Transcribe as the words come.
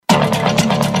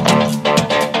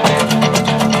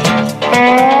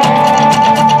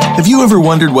Have you ever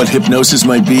wondered what hypnosis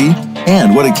might be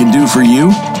and what it can do for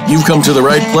you? You've come to the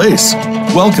right place.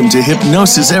 Welcome to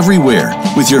Hypnosis Everywhere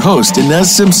with your host, Ines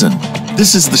Simpson.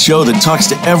 This is the show that talks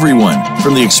to everyone,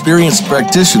 from the experienced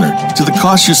practitioner to the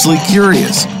cautiously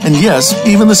curious, and yes,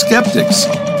 even the skeptics.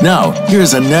 Now,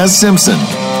 here's Ines Simpson.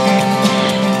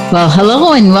 Well,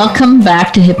 hello and welcome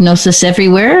back to Hypnosis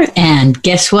Everywhere. And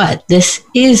guess what? This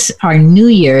is our New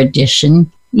Year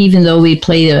edition, even though we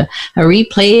played a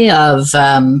replay of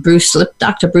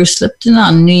Dr. Bruce Lipton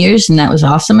on New Year's, and that was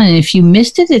awesome. And if you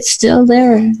missed it, it's still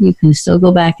there. You can still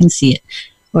go back and see it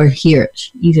or hear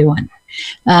it, either one.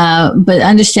 But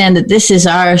understand that this is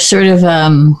our sort of...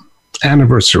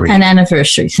 anniversary. An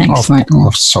anniversary, thanks, Martin.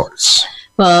 Of sorts.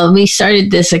 Well, we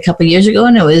started this a couple of years ago,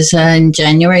 and it was in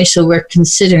January, so we're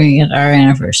considering it our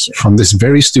anniversary. From this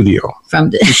very studio,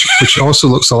 which also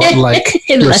looks a lot like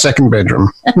your second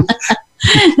bedroom.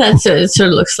 That's what it sort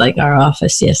of looks like, our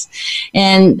office, yes.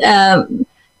 And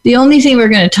the only thing we're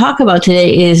going to talk about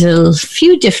today is a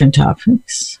few different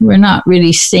topics. We're not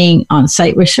really staying on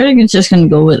site. We're sort of just going to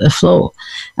go with the flow.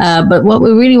 But what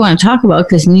we really want to talk about,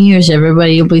 because New Year's,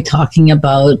 everybody will be talking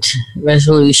about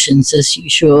resolutions as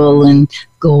usual and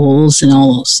goals and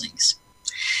all those things.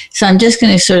 So I'm just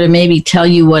going to sort of maybe tell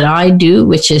you what I do,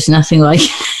 which is nothing like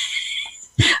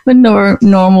what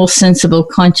normal, sensible,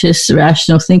 conscious,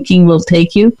 rational thinking will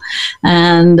take you.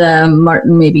 And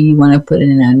Martin, maybe you want to put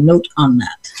in a note on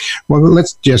that. Well,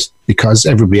 let's just, because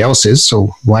everybody else is,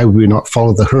 so why would we not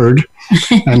follow the herd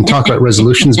and talk about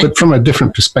resolutions, but from a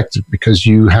different perspective, because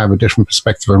you have a different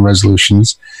perspective on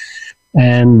resolutions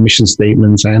and mission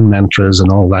statements and mantras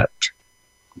and all that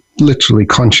literally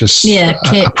conscious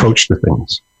approach to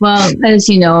things. Well, as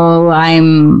you know,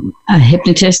 I'm a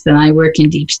hypnotist and I work in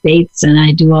deep states and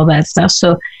I do all that stuff.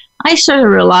 So I sort of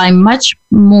rely much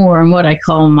more on what I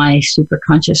call my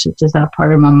superconscious, which is that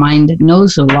part of my mind that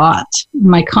knows a lot.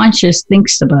 My conscious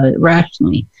thinks about it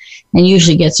rationally and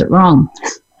usually gets it wrong.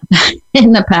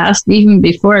 In the past, even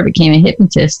before I became a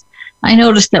hypnotist, I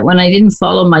noticed that when I didn't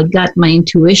follow my gut, my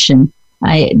intuition,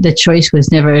 the choice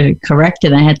was never correct,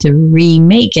 and I had to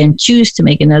remake and choose to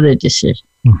make another decision.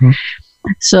 Mm-hmm.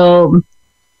 So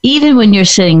even when you're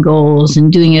setting goals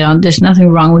and doing it on, there's nothing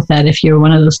wrong with that if you're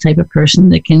one of those type of person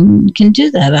that can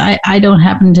do that. I don't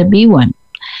happen to be one.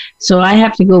 So I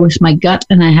have to go with my gut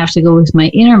and I have to go with my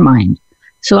inner mind.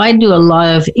 So I do a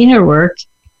lot of inner work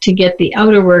to get the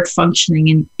outer work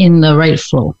functioning in the right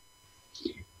flow.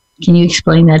 Can you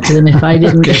explain that to them if I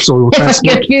didn't okay, so we'll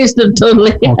confuse them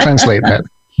totally? I'll translate that.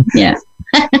 Yeah.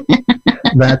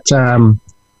 That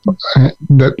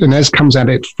Ines comes at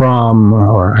it from,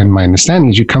 or in my understanding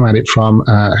is you come at it from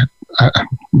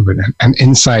an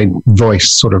inside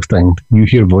voice sort of thing. You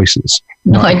hear voices.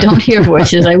 No, I don't hear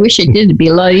voices. I wish I did. It'd be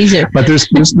a lot easier. But there's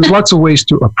lots of ways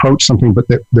to approach something, but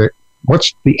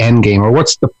what's the end game or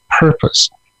what's the purpose?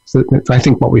 So I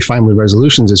think what we find with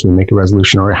resolutions is we make a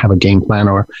resolution or have a game plan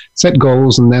or set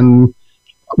goals, and then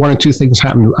one or two things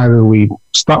happen. Either we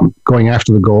stop going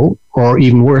after the goal, or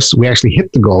even worse, we actually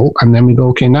hit the goal, and then we go,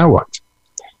 okay, now what?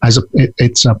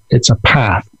 It's a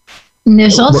path. And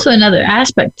there's also another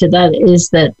aspect to that is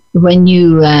that when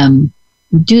you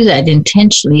do that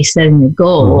intentionally, setting a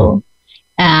goal,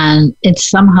 and it's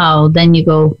somehow then you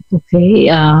go, okay,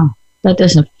 that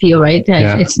doesn't feel right.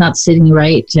 It's not sitting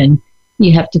right, and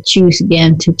you have to choose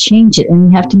again to change it, and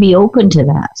you have to be open to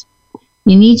that.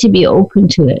 You need to be open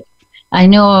to it. I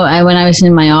know when I was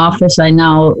in my office, I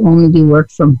now only do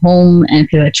work from home and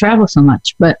because I travel so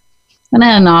much. But when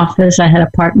I had an office, I had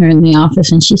a partner in the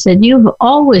office, and she said, "You've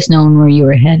always known where you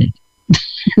were headed."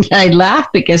 I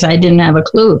laughed because I didn't have a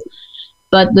clue.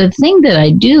 But the thing that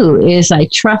I do is I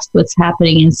trust what's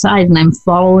happening inside, and I'm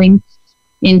following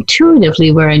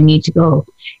intuitively where I need to go.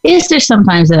 Is there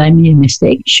sometimes that I made a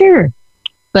mistake? Sure.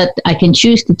 But I can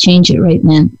choose to change it right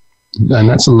then. And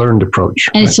that's a learned approach.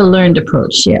 And it's a learned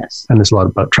approach, yes. And there's a lot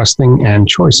about trusting and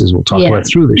choices we'll talk about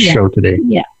through this show today.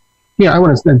 Yeah. Yeah, I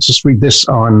want to just read this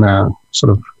on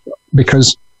sort of,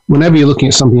 because whenever you're looking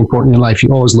at something important in life, you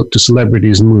always look to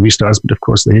celebrities and movie stars, but of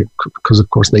course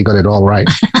they got it all right.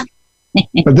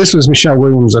 But this was Michelle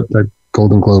Williams at the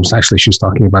Golden Globes. Actually, she was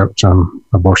talking about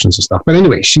abortions and stuff. But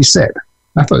anyway, she said,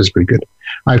 I thought it was pretty good.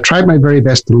 I've tried my very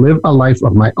best to live a life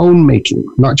of my own making,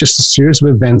 not just a series of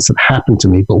events that happened to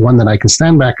me, but one that I can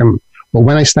stand back and, well,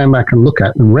 when I stand back and look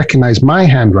at and recognize my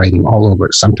handwriting all over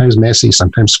it, sometimes messy,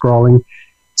 sometimes scrawling,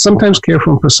 sometimes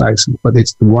careful and precise, but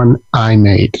it's the one I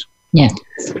made. Yeah.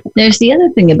 There's the other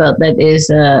thing about that is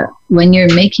when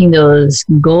you're making those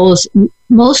goals,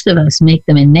 most of us make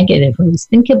them in negative ways.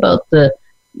 Think about the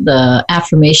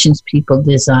affirmations people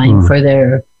design for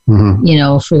their,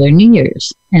 for their New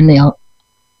Year's, and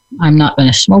I'm not going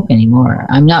to smoke anymore.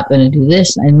 I'm not going to do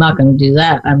this. I'm not going to do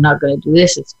that. I'm not going to do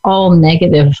this. It's all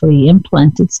negatively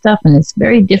implanted stuff, and it's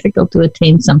very difficult to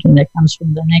attain something that comes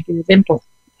from the negative implant.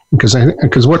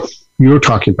 Because what you're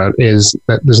talking about is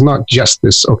that there's not just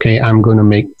this, okay, I'm going to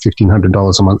make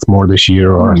 $1,500 a month more this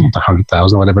year, or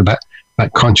 $100,000, whatever, that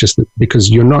consciousness, because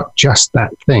you're not just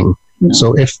that thing. No.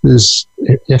 So if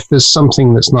there's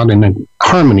something that's not in a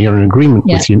harmony or an agreement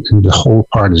with you and the whole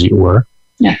part, as you were,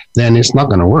 then it's not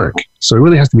going to work. So it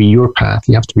really has to be your path.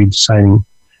 You have to be deciding,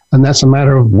 and that's a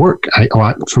matter of work.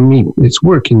 For me, it's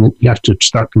work, and you have to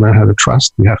start to learn how to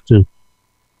trust. You have to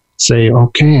say,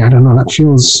 okay, I don't know, that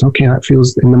feels okay. That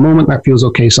feels, in the moment, that feels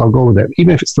okay, so I'll go with it,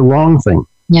 even if it's the wrong thing.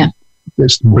 Yeah,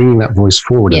 just bringing that voice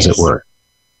forward, as it were.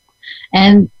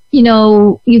 And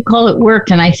you call it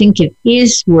work, and I think it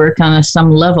is work on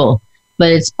some level,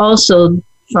 but it's also,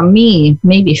 for me,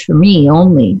 maybe for me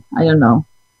only, I don't know,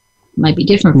 might be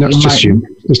different for you,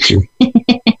 Martin. Just you.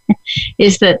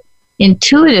 Is that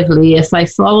intuitively, if I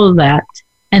follow that,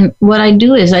 and what I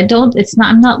do is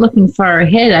I'm not looking far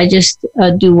ahead. I just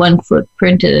do one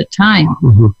footprint at a time.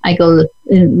 Mm-hmm. I go,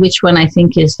 which one I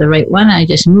think is the right one. I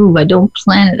just move. I don't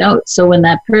plan it out. So when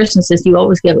that person says, you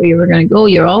always get where you were going to go,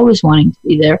 you're always wanting to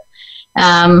be there.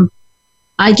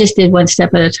 I just did one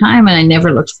step at a time, and I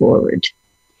never looked forward.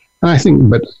 I think,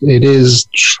 but it is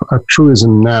a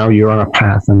truism now. You're on a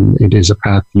path, and it is a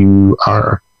path you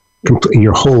are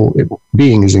your whole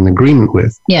being is in agreement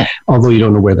with. Yeah. Although you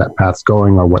don't know where that path's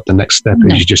going or what the next step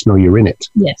is, you just know you're in it.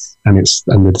 Yes. And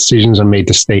the decisions are made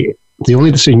to stay. The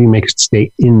only decision you make is to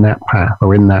stay in that path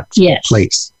or in that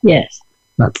place. Yes.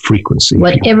 That frequency.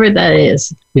 Whatever that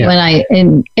is. Yeah.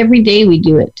 And every day we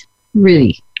do it,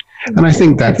 really. And I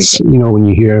think that's, when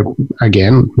you hear,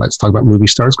 again, let's talk about movie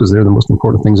stars, because they're the most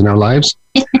important things in our lives.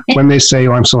 When they say,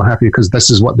 oh, I'm so happy because this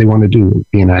is what they want to do,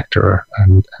 be an actor,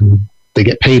 and they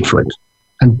get paid for it.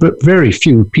 But very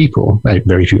few people,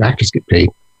 very few actors get paid,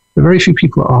 but very few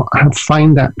people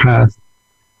find that path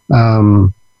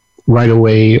right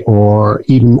away, or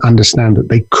even understand that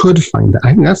they could find that.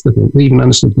 I think that's the thing. They even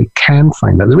understand they can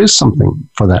find that. There is something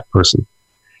for that person.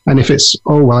 And if it's,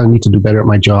 oh, well, I need to do better at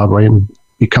my job, or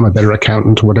become a better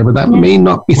accountant or whatever, that may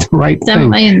not be the right thing. That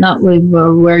may not be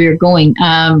where you're going.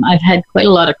 I've had quite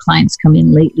a lot of clients come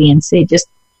in lately and say,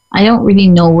 I don't really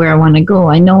know where I want to go.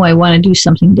 I know I want to do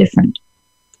something different.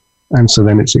 And so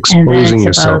then it's exposing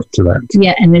yourself to that.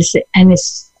 Yeah, and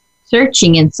it's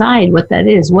searching inside what that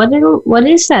is. What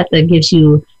is that gives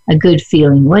you a good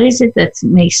feeling? What is it that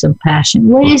makes some passion?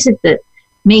 What is it that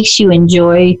makes you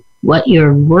enjoy what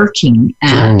you're working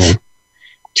at?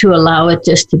 To allow it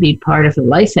just to be part of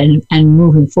life and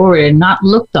moving forward, and not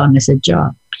looked on as a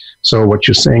job. So what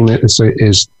you're saying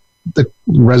is the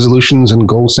resolutions and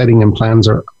goal setting and plans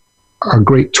are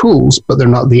great tools, but they're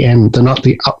not the end. They're not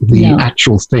the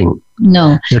actual thing.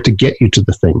 No. They're to get you to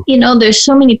the thing. There's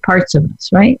so many parts of us,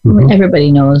 right? Mm-hmm.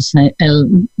 Everybody knows.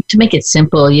 To make it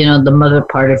simple, the mother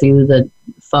part of you, the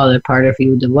father part of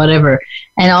you, the whatever,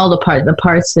 and all the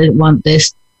parts that want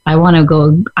this. I want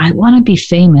to be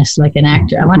famous like an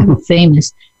actor. I want to be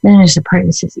famous. Then there's the part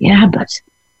that says, yeah, but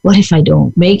what if I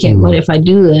don't make it? What if I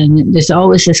do? And there's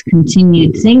always this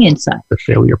continued thing inside. The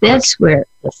failure part. That's where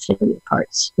the failure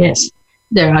parts, yes.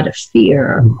 They're out of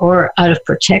fear or out of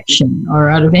protection or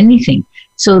out of anything.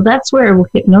 So that's where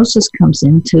hypnosis comes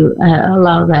in to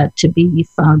allow that to be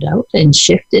found out and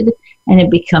shifted. And it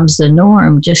becomes the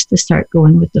norm just to start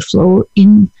going with the flow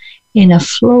in a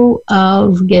flow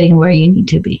of getting where you need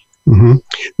to be. Mm-hmm.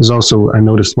 There's also, I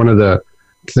noticed one of the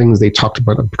things they talked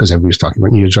about, because everybody's talking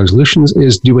about New Year's resolutions,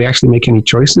 is do we actually make any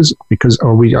choices? Because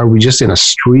are we just in a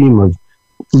stream of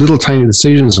little tiny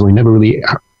decisions, and we never really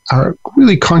are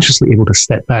really consciously able to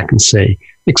step back and say,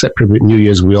 except for New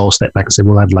Year's, we all step back and say,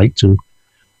 well, I'd like to,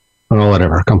 or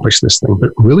whatever, accomplish this thing.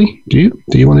 But really, do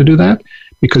you want to do that?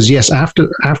 Because yes, after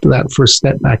that first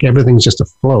step back, everything's just a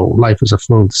flow. Life is a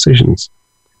flow of decisions.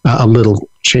 A little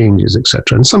changes,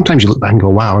 etc. And sometimes you look back and go,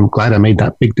 wow, I'm glad I made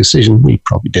that big decision. You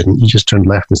probably didn't. You just turned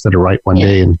left instead of right one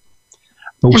day. And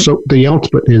so the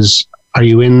ultimate is, are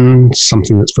you in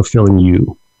something that's fulfilling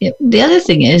you? The other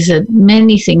thing is that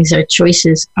many things, our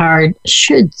choices are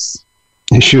shoulds.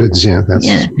 Shoulds,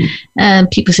 yeah.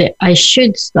 People say, I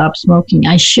should stop smoking.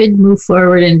 I should move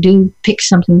forward and pick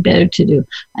something better to do.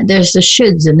 There's the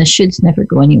shoulds, and the shoulds never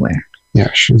go anywhere. Yeah,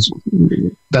 shoulds.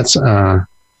 That's a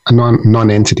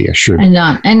non-entity, I should. And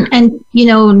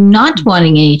not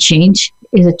wanting any change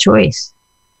is a choice,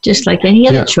 just like any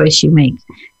other choice you make.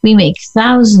 We make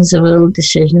thousands of little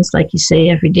decisions, like you say,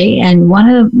 every day, and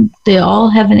they all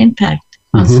have an impact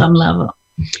on some level.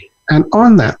 And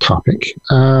on that topic,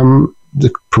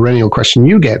 the perennial question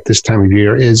you get this time of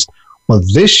year is, well,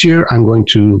 this year I'm going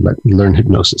to learn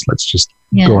hypnosis. Let's just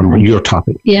go on with your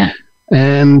topic. Yeah.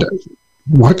 And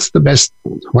what's the best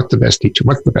teacher?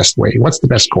 What's the best way? What's the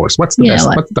best course? What's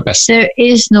the best? There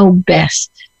is no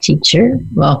best teacher.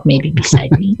 Well, maybe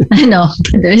beside me. No,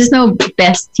 there is no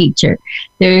best teacher.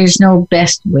 There is no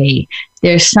best way.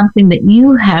 There's something that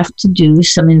you have to do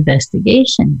some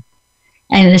investigation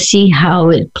and to see how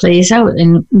it plays out.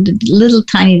 And the little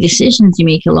tiny decisions you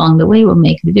make along the way will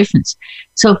make the difference.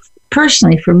 So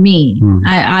personally, for me,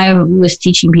 I was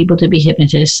teaching people to be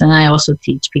hypnotists, and I also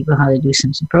teach people how to do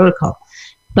Simpson protocol.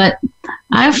 But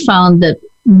I've found that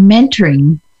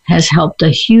mentoring has helped a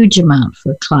huge amount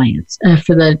for clients,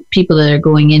 for the people that are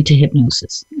going into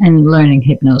hypnosis and learning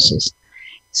hypnosis.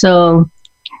 So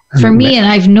for me, and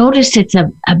I've noticed it's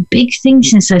a big thing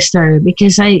since I started,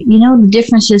 because the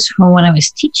differences from when I was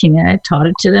teaching it, I taught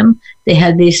it to them. They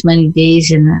had these many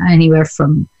days, and anywhere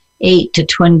from 8 to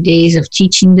 20 days of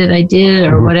teaching that I did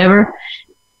or whatever.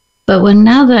 But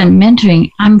now that I'm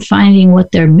mentoring, I'm finding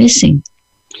what they're missing.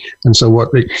 And so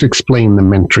explain the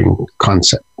mentoring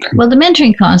concept. Well, the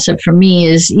mentoring concept for me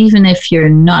is, even if you're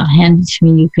not handed to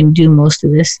me, you can do most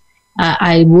of this.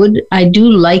 I do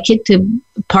like it to,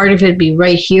 part of it be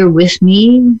right here with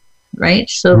me, right?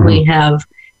 So we have,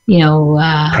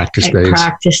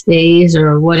 practice days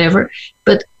or whatever.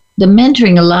 But the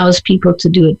mentoring allows people to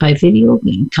do it by video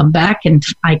and come back, and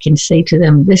I can say to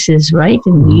them, this is right,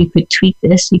 and you could tweak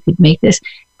this, you could make this.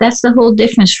 That's the whole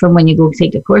difference from when you go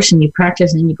take the course and you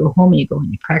practice, and then you go home and you go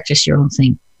and you practice your own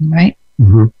thing, right?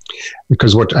 Mm-hmm.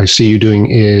 Because what I see you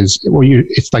doing is,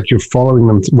 it's like you're following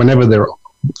them whenever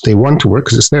they want to work,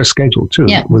 because it's their schedule too,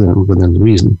 within the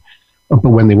reason.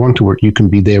 But when they want to work, you can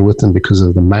be there with them because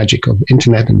of the magic of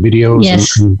internet and videos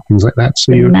and things like that.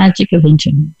 So the magic of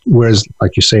internet. Whereas,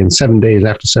 like you say, in 7 days,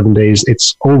 after 7 days,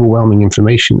 it's overwhelming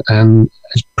information and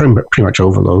it's pretty much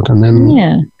overload. And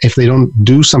then if they don't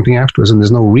do something afterwards, and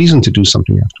there's no reason to do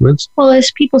something afterwards. Well,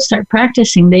 as people start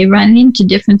practicing, they run into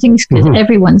different things because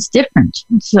everyone's different.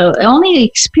 So only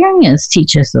experience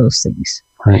teaches those things.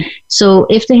 Right. So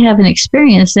if they have an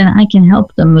experience, then I can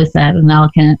help them with that, and I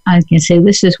can say,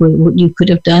 this is what you could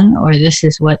have done, or this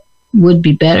is what would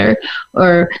be better,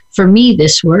 or for me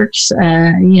this works,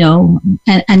 and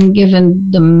given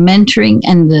the mentoring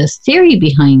and the theory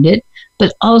behind it,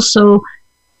 but also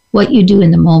what you do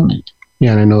in the moment.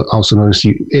 Yeah, and I also noticed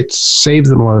it saves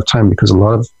them a lot of time, because a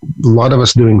lot of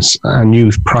us doing a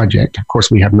new project, of course,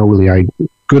 we have no really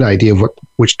good idea of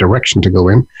which direction to go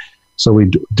in. So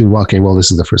we do, okay, well, this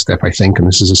is the first step, I think, and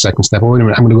this is the second step. Oh, wait a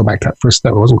minute, I'm going to go back to that first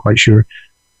step. I wasn't quite sure.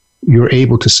 You're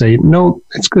able to say, no,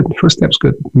 it's good. The first step's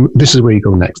good. This is where you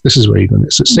go next. This is where you go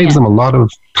next. So it saves them a lot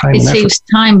of time and effort. It saves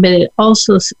time, but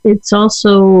it's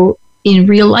also in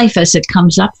real life as it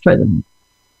comes up for them.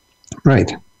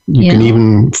 Right. You can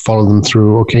even follow them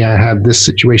through, okay, I had this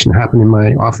situation happen in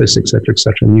my office, et cetera,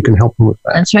 and you can help them with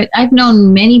that. That's right. I've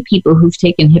known many people who've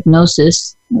taken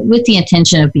hypnosis with the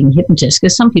intention of being hypnotists,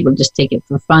 because some people just take it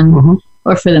for fun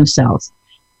or for themselves.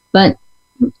 But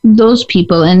those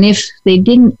people, and if they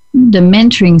didn't, the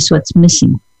mentoring's what's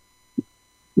missing.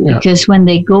 Yeah. Because when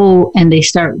they go and they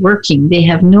start working, they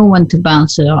have no one to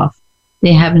bounce it off.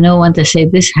 They have no one to say,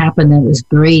 this happened, that was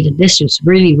great, and this just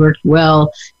really worked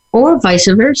well, or vice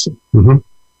versa.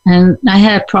 And I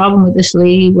had a problem with this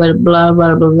lady, blah, blah,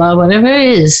 blah, blah, whatever it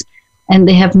is. And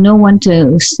they have no one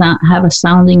to have a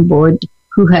sounding board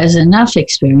who has enough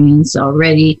experience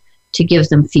already to give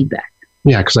them feedback.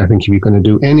 Yeah, because I think if you're going to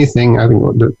do anything, I think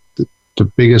one of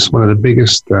the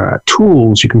biggest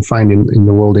tools you can find in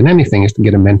the world in anything is to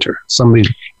get a mentor. Somebody,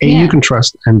 A, you can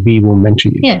trust, and B, will mentor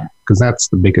you. Yeah. Because that's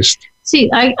the biggest. See,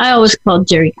 I always called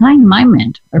Jerry Kine my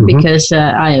mentor, because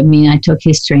I took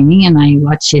his training and I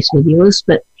watched his videos,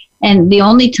 and the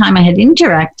only time I had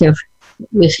interactive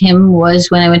with him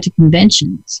was when I went to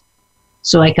conventions.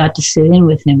 So I got to sit in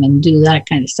with him and do that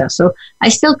kind of stuff. So I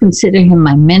still consider him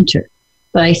my mentor,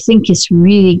 but I think it's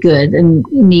really good. And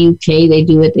in the UK, they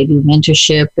do it. They do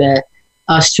mentorship.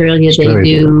 Australia, they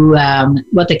do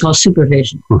what they call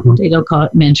supervision. They don't call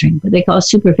it mentoring, but they call it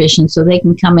supervision. So they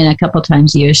can come in a couple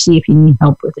times a year, see if you need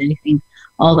help with anything,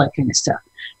 all that kind of stuff.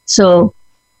 So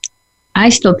I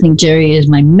still think Jerry is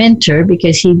my mentor,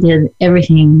 because he did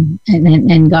everything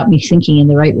and got me thinking in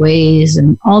the right ways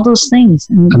and all those things.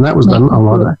 And that was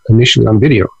done initially on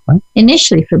video, right?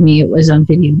 Initially for me, it was on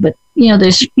video. But,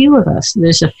 there's few of us.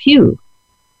 There's a few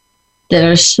that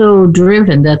are so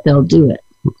driven that they'll do it.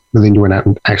 But then you went out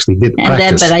and actually did the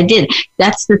practice. But I did.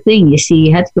 That's the thing. You see,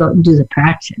 you had to go out and do the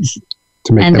practice.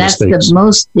 To make that's mistakes. The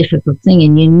most difficult thing.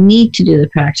 And you need to do the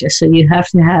practice. So you have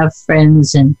to have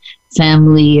friends and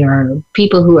family or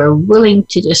people who are willing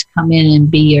to just come in and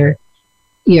be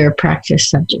your practice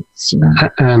subjects.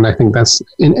 And I think that's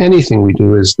in anything we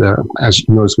do is as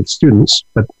you notice with students,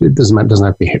 but it doesn't have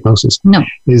to be hypnosis. No,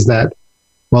 is that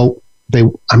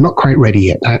I'm not quite ready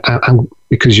yet. I'm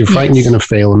because you're frightened you're going to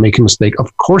fail and make a mistake.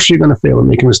 Of course, you're going to fail and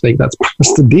make a mistake. That's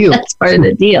the deal. That's part of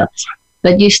the deal.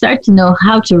 But you start to know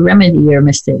how to remedy your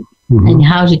mistake and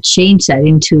how to change that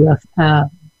into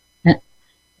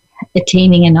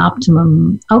attaining an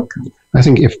optimum outcome. I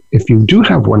think if you do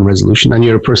have one resolution and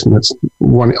you're a person that's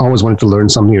always wanted to learn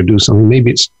something or do something,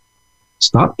 maybe it's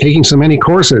stop taking so many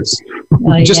courses.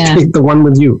 Just take the one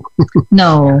with you.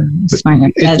 No, it's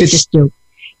fine. That's just joke.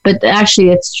 But actually,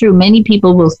 it's true. Many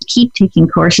people will keep taking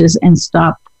courses and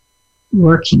stop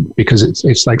working because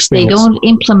it's like they don't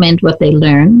implement what they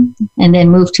learn and then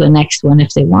move to a next one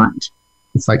if they want.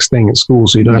 It's like staying at school,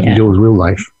 so you don't have to deal with real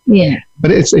life. Yeah, but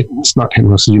it's not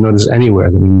hypnosis. You know, there's anywhere. I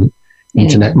mean,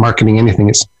 internet marketing, anything.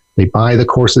 It's they buy the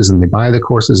courses and they buy the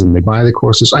courses and they buy the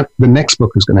courses. The next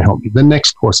book is going to help you. The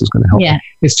next course is going to help you.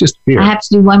 It's just fear. I have to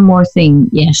do one more thing.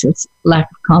 Yes, it's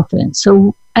lack of confidence.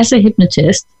 So as a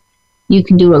hypnotist, you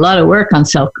can do a lot of work on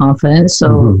self-confidence.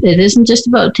 So it isn't just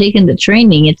about taking the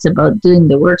training. It's about doing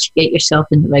the work to get yourself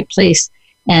in the right place.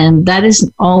 And that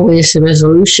isn't always the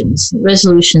resolutions.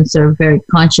 Resolutions are very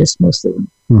conscious, most of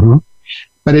them.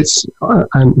 But it's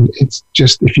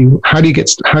just how do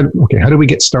we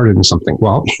get started in something?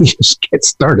 Well, you just get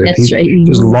started. That's right. You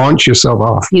just launch yourself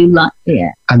off.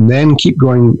 And then keep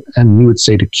going. And you would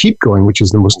say to keep going, which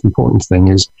is the most important thing,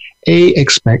 is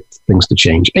expect things to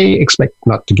change. Expect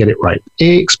not to get it right.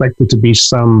 Expect it to be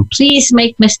Please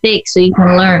make mistakes so you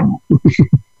can learn.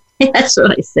 That's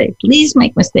what I say. Please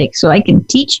make mistakes so I can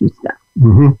teach you stuff.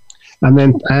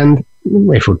 And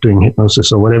if we're doing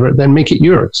hypnosis or whatever, then make it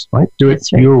yours, right? Do it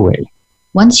your way.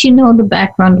 Once you know the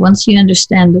background, once you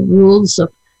understand the rules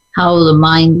of how the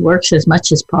mind works as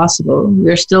much as possible,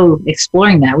 we're still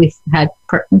exploring that. We've had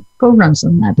programs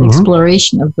on that,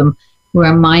 exploration of them,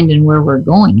 where mind and where we're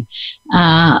going.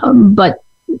 But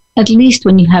at least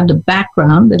when you have the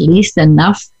background, at least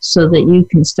enough so that you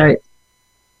can start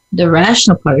the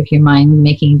rational part of your mind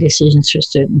making decisions for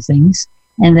certain things,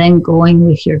 and then going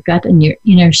with your gut and your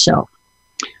inner self.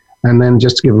 And then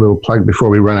just to give a little plug before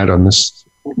we run out on this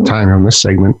time on this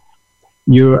segment,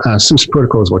 your Simpson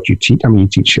Protocol is what you teach. I mean, you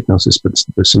teach hypnosis, but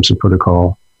the Simpson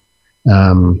Protocol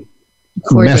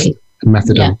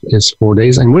method is 4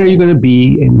 days. And where are you going to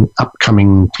be in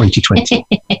upcoming 2020?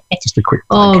 Just a quick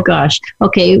plug. Oh, gosh.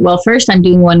 Okay. Well, first I'm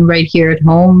doing one right here at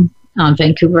home on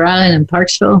Vancouver Island in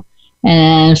Parksville.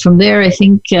 And from there, I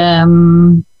think...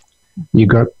 there's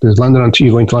London,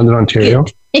 Ontario. You're going to London, Ontario?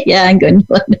 Yeah, I'm going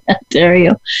to London,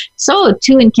 Ontario. So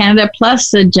 2 in Canada,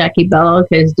 plus Jackie Belloc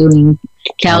is doing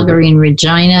Calgary and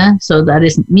Regina. So that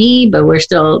isn't me, but there's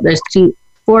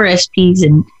 4 SPs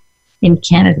in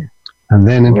Canada. And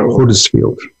then in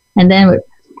Huddersfield.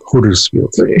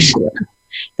 Huddersfield.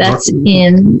 That's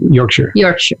in Yorkshire,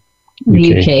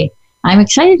 UK. I'm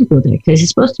excited to go there because it's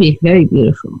supposed to be very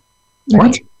beautiful.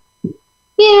 What?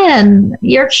 Yeah, and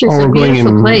Yorkshire's a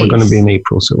beautiful place. We're going to be in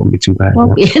April, so it won't be too bad.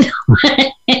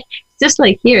 Just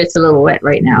like here, it's a little wet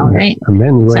right now, right? And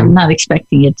then so I'm not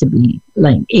expecting it to be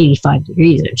like 85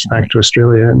 degrees or something. Back to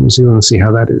Australia and New Zealand and see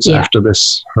how that is after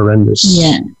this horrendous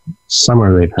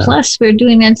summer they've had. Plus, we're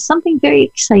doing something very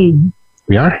exciting.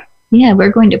 We are? Yeah,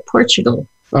 we're going to Portugal.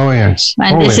 Oh, yes.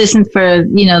 And this isn't for,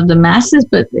 the masses,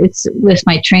 but it's with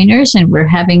my trainers, and we're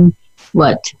having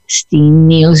what Steen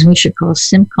Niels we should call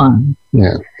SimCon.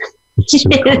 Yeah.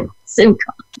 SimCon.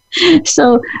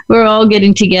 So we're all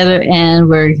getting together and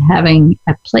we're having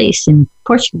a place in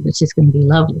Portugal, which is going to be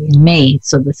lovely in May.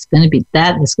 So that is going to be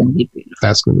beautiful.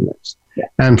 That's going to be nice. Yeah.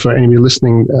 And for anybody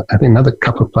listening, I think another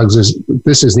couple of plugs is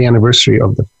this is the anniversary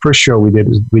of the first show we did.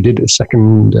 We did a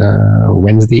second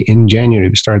Wednesday in January.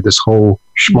 We started this whole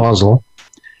schmozzle.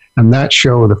 And that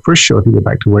show, the first show, if you go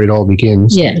back to where it all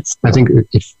begins, I think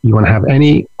if you want to have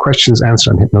any questions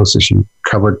answered on hypnosis, you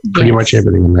covered pretty much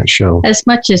everything in that show. As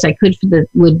much as I could that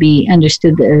would be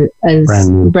understood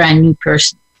as brand new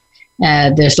person.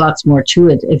 There's lots more to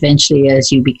it eventually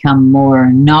as you become more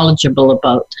knowledgeable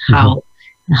about how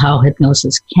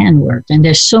hypnosis can work. And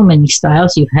there's so many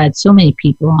styles. You've had so many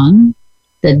people on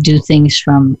that do things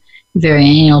from very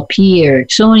NLP,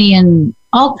 Ericksonian,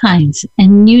 all kinds.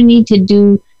 And you need to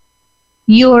do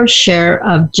your share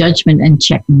of judgment and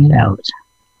checking it out.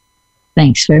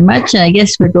 Thanks very much. And I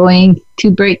guess we're going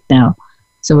to break now.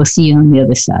 So we'll see you on the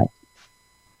other side.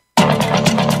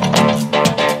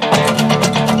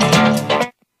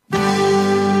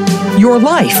 Your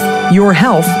life, your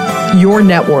health, your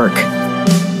network.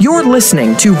 You're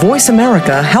listening to Voice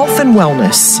America Health and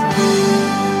Wellness.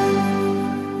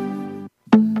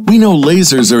 We know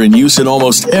lasers are in use in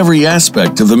almost every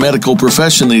aspect of the medical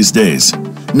profession these days.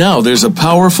 Now there's a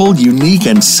powerful, unique,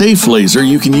 and safe laser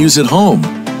you can use at home.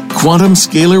 Quantum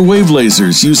scalar wave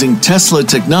lasers using Tesla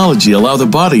technology allow the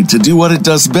body to do what it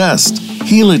does best,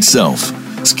 heal itself.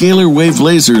 Scalar wave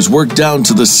lasers work down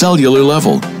to the cellular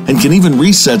level and can even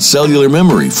reset cellular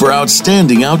memory for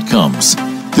outstanding outcomes.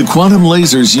 The quantum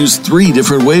lasers use 3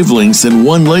 different wavelengths in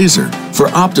one laser for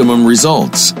optimum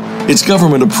results. It's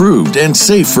government approved and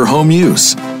safe for home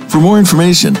use. For more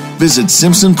information, visit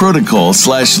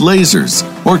simpsonprotocol/lasers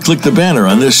or click the banner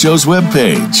on this show's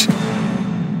webpage.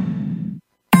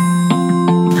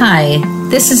 Hi,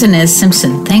 this is Ines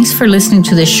Simpson. Thanks for listening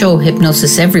to the show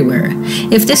Hypnosis Everywhere.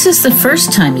 If this is the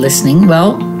first time listening,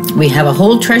 well, we have a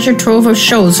whole treasure trove of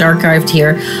shows archived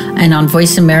here and on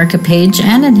Voice America page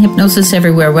and on Hypnosis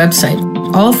Everywhere website,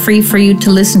 all free for you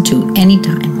to listen to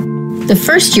anytime. The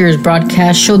first year's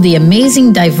broadcast showed the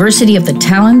amazing diversity of the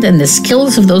talent and the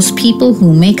skills of those people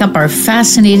who make up our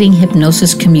fascinating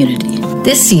hypnosis community.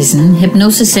 This season,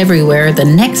 Hypnosis Everywhere, the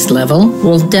next level,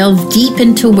 will delve deep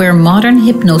into where modern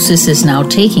hypnosis is now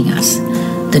taking us.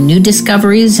 The new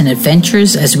discoveries and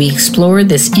adventures as we explore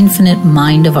this infinite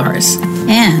mind of ours.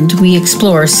 And we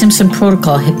explore Simpson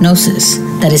Protocol hypnosis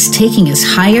that is taking us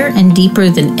higher and deeper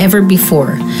than ever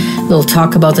before. We'll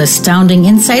talk about the astounding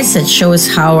insights that show us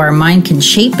how our mind can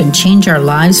shape and change our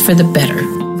lives for the better.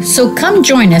 So come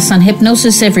join us on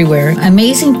Hypnosis Everywhere,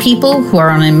 amazing people who are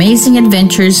on amazing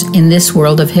adventures in this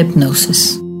world of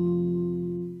hypnosis.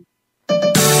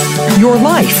 Your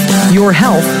life, your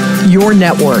health, your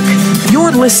network.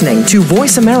 You're listening to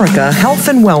Voice America Health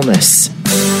and Wellness.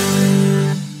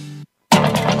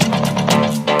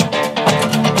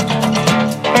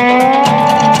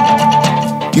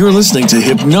 You're listening to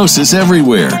Hypnosis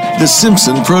Everywhere, the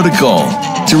Simpson Protocol.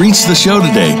 To reach the show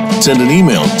today, send an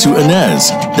email to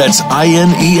Ines, that's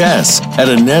INES, at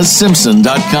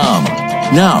InesSimpson.com.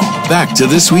 Now, back to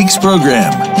this week's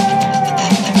program.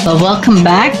 Well, welcome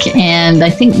back. And I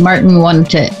think Martin wanted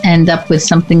to end up with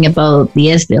something about the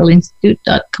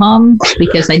EsdaleInstitute.com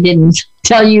because I didn't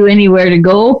tell you anywhere to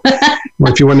go.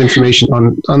 Well, if you want information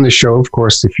on the show, of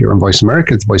course, if you're on Voice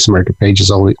America, the Voice America page is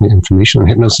all the information on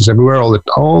Hypnosis Everywhere.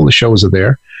 All the shows are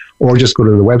there. Or just go to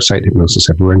the website,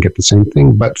 Hypnosis Everywhere, and get the same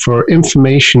thing. But for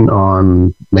information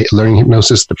on learning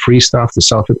hypnosis, the free stuff, the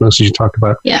self-hypnosis you talked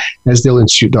about,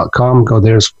 EsdaleInstitute.com, go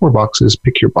there. There's 4 boxes.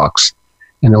 Pick your box,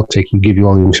 and it'll give you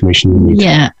all the information you need.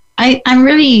 Yeah, I'm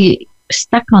really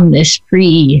stuck on this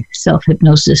free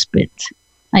self-hypnosis bit.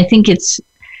 I think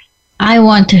I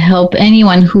want to help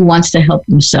anyone who wants to help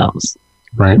themselves.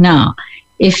 Right. Now,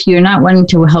 if you're not wanting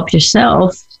to help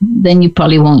yourself, then you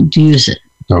probably won't use it.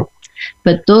 No.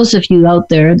 But those of you out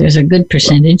there, there's a good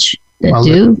percentage that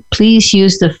do. Please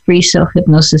use the free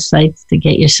self-hypnosis sites to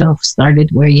get yourself started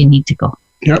where you need to go.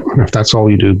 Yep, if that's all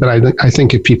you do. But I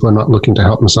think if people are not looking to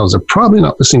help themselves, they're probably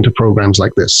not listening to programs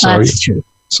like this. So that's true.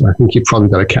 So I think you've probably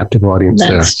got a captive audience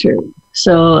there. That's true.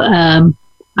 So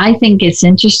I think it's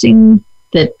interesting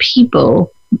that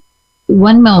people,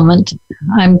 one moment,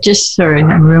 I'm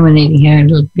ruminating here a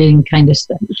little bit and kind of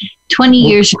stuff. 20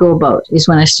 years ago about is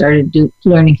when I started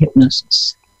learning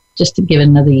hypnosis, just to give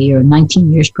another year,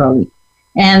 19 years probably.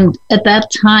 And at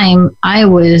that time, I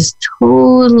was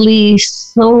totally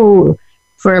for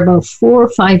about 4 or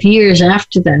 5 years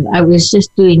after that, I was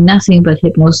just doing nothing but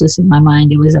hypnosis in my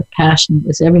mind. It was a passion. It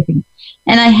was everything.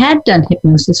 And I had done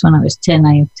hypnosis when I was 10.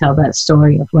 I tell that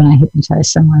story of when I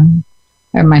hypnotized someone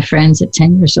or my friends at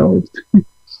 10 years old.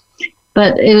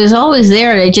 But it was always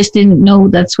there. I just didn't know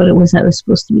that's what it was I was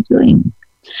supposed to be doing,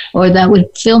 or that would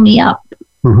fill me up.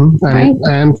 Mm-hmm. Right?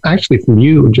 And actually, from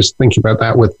you, just thinking about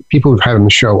that with people who've had on the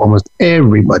show, almost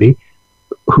everybody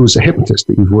who's a hypnotist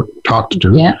that you've talked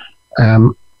to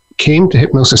came to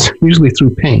hypnosis usually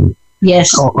through pain.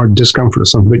 Yes. Or discomfort or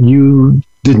something. But you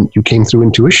didn't. You came through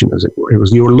intuition, as it were.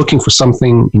 You were looking for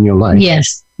something in your life.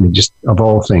 Yes. And just, of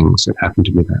all things, it happened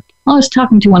to be that. I was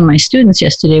talking to one of my students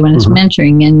yesterday when I was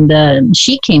mentoring, and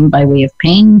she came by way of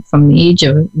pain from the age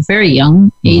of very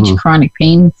young age, chronic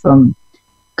pain from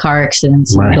car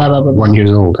accidents, and blah, blah, blah, blah. 1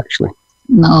 year old, actually.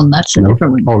 No, that's a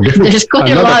different one. Oh, different. There's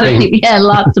quite a lot of pain. Yeah,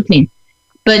 lots of pain.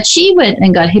 But she went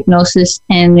and got hypnosis,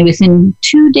 and within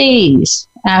 2 days,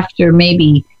 after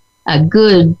maybe a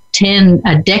good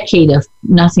a decade of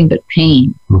nothing but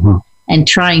pain and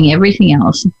trying everything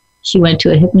else, she went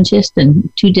to a hypnotist, and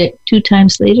two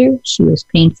times later, she was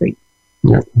pain-free.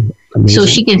 Yeah, so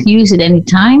she can use it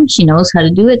anytime. She knows how to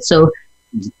do it. So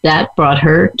that brought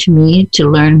her to me to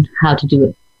learn how to do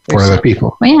it for other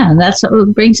people. Well, yeah, and that's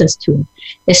what brings us to it.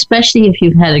 Especially if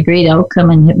you've had a great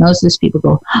outcome in hypnosis, people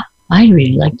go, I'd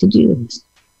really like to do this.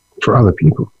 For other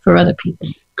people. For other people.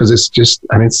 Because it's just,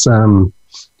 and it's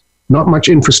not much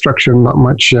infrastructure, not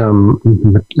much,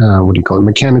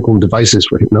 mechanical devices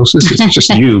for hypnosis. It's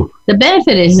just you. The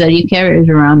benefit is that you carry it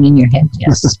around in your head,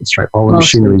 yes. That's right, all the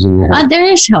machinery's in your head. There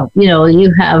is help. You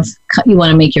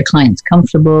want to make your clients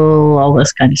comfortable, all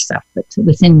this kind of stuff, but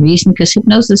within reason, because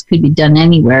hypnosis could be done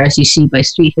anywhere, as you see by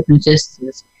street hypnotists,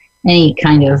 any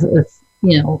kind of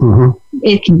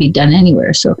it can be done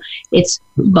anywhere. So it's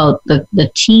about the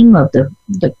team of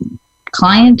the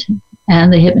client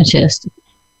and the hypnotist,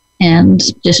 and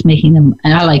just making them,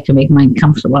 and I like to make mine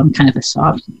comfortable. I'm kind of a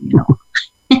softie,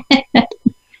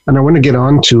 And I want to get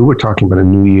on to, we're talking about a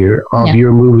new year,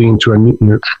 you're moving to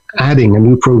you're adding a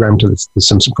new program to the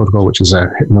Simpson Protocol, which is a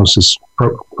hypnosis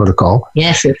protocol.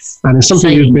 Yes, it's something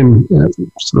exciting. you've been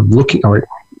sort of looking or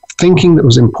thinking that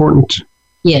was important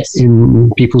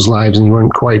in people's lives, and you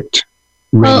weren't quite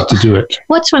ready to do it.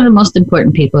 What's one of the most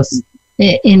important people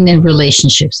in their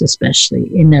relationships,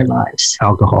 especially in their lives?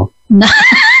 Alcohol.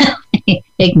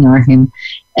 Ignore him.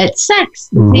 It's sex.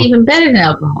 It's even better than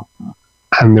alcohol.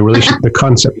 And the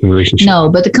concept of the relationship. No,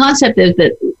 but the concept is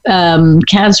that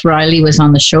Kaz Riley was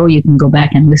on the show. You can go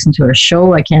back and listen to her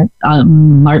show. I can't.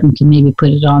 Martin can maybe put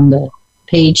it on the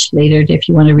page later if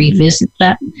you want to revisit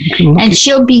that. And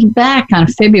she'll be back on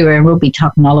February, and we'll be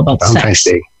talking all about Valentine's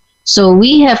sex. Day. So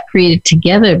we have created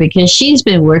together, because she's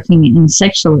been working in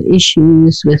sexual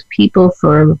issues with people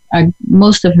for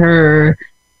most of her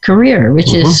career,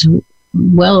 which is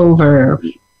well over,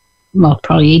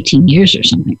 probably 18 years or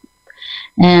something.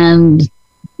 And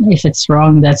if it's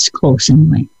wrong, that's close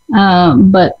anyway.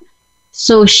 But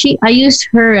so I used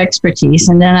her expertise,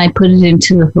 and then I put it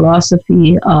into the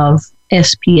philosophy of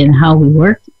SP and how we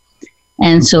work.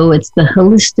 And so it's the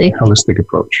holistic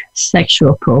approach,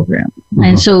 sexual program.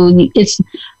 And so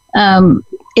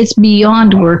it's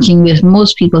beyond working with,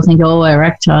 most people think,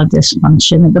 erectile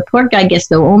dysfunction. And the poor guy gets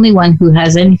the only one who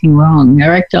has anything wrong,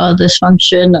 erectile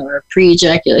dysfunction or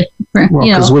pre-ejaculation. Well,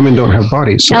 because women don't have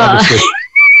bodies. So obviously.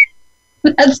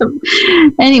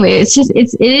 Anyway,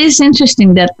 it is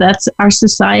interesting that that's our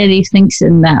society thinks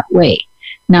in that way.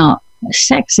 Now,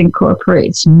 sex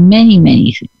incorporates many,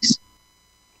 many things.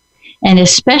 And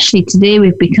especially today,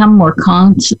 we've become more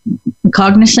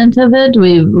cognizant of it.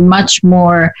 We're much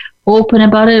more open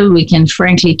about it. We can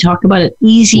frankly talk about it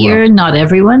easier. Wow. Not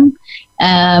everyone.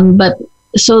 But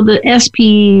so the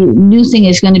SP new thing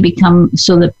is going to become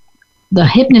so that the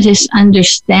hypnotist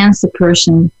understands the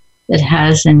person that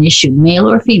has an issue, male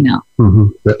or female.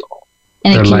 And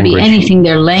it can be anything.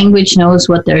 Their language, knows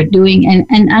what they're doing,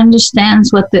 and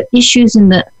understands what the issues in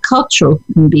the cultural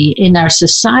can be, in our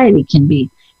society can be.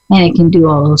 And it can do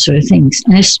all those sort of things,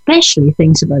 and especially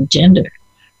things about gender.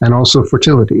 And also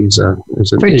fertility is an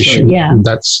issue. Yeah. And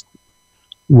that's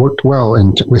worked well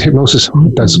with hypnosis.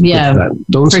 That's that.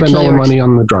 Don't spend all the money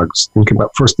on the drugs. Think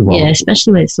about, first of all. Yeah,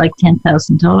 especially when it's like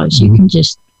 $10,000. You can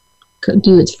just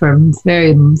do it for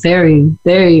very, very,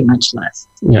 very much less.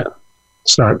 Yeah.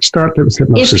 Start with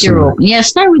hypnosis. If you're open. Yeah,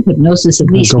 start with hypnosis at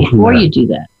least before you do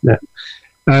that. Yeah.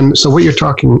 And so what you're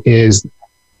talking is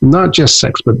not just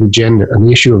sex, but the gender and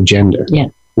the issue of gender,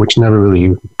 which never really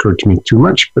occurred to me too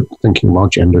much, but thinking, well,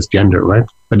 gender is gender, right?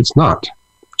 But it's not.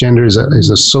 Gender is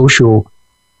a social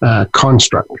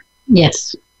construct.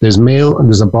 Yes. There's male and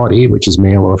there's a body, which is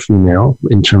male or female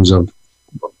in terms of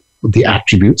the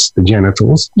attributes, the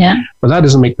genitals. Yeah. But that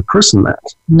doesn't make the person that.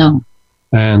 No.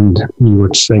 And you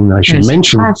were saying that I should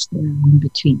mention in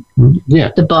between.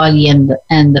 Yeah. The body and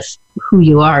the who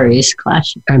you are is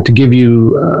clashing. And to give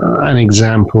you an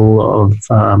example of,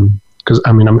 because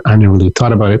I never really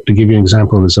thought about it. To give you an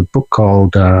example, there's a book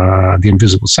called The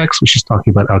Invisible Sex, which is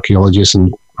talking about archaeologists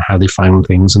and how they find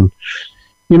things. And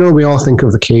we all think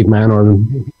of the caveman or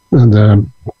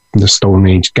the Stone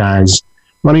Age guys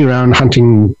running around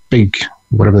hunting big,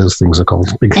 whatever those things are called.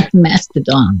 Big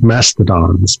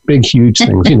mastodons, big, huge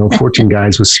things, 14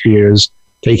 guys with spears,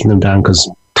 taking them down because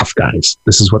tough guys.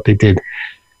 This is what they did.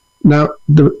 Now,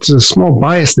 there's a small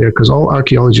bias there because all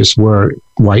archaeologists were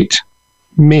white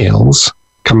males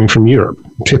coming from Europe,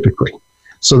 typically.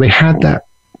 So they had that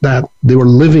they were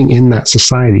living in that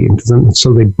society. And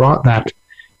so they brought that,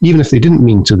 even if they didn't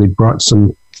mean to, they brought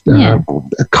some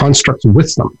construct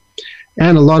with them.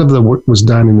 And a lot of the work was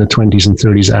done in the 20s and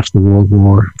 30s after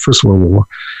the First World War.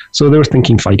 So they were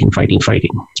thinking fighting.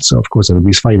 So, of course,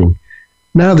 everybody's fighting.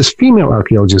 Now, this female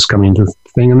archaeologist come into the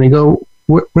thing and they go,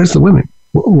 where's the women?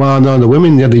 Well, no, the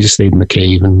women, they just stayed in the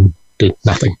cave and did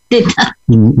nothing.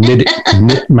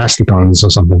 Knit mastodons or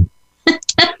something.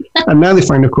 And now they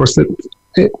find, of course, that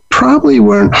it probably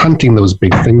weren't hunting those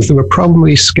big things. They were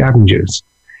probably scavengers.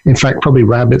 In fact, probably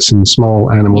rabbits and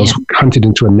small animals hunted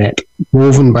into a net,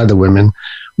 woven by the women,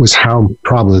 was how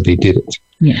probably they did it.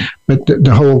 Yeah. But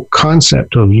the whole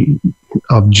concept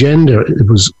of gender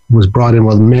was brought in.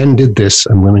 Well, men did this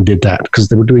and women did that because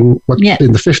they were doing what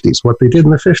in the 50s, what they did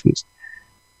in the 50s.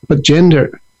 But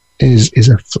gender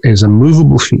is a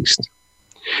movable feast,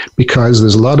 because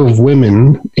there's a lot of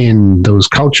women in those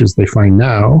cultures they find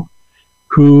now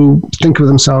who think of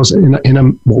themselves in a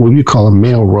what we call a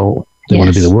male role. They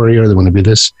want to be the warrior, they want to be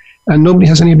this, and nobody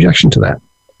has any objection to that,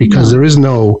 because there is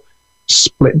no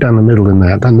split down the middle in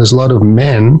that. And there's a lot of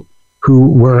men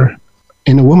who were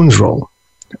in a woman's role,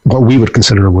 what we would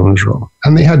consider a woman's role,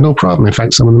 and they had no problem. In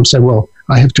fact, some of them said, well,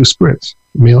 I have two spirits,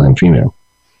 male and female.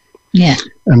 Yeah.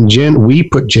 And we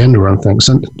put gender on things.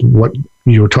 And what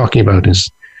you were talking about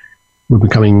is we're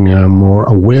becoming more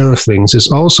aware of things. It's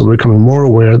also becoming more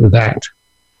aware that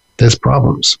there's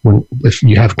problems if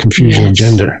you have confusion of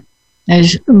gender.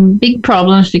 There's big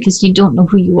problems because you don't know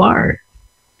who you are.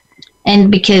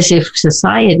 And because if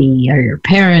society or your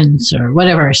parents or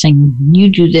whatever are saying, you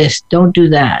do this, don't do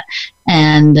that.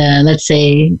 And let's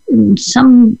say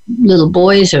some little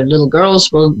boys or little girls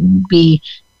will be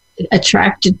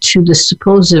attracted to the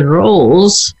supposed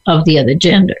roles of the other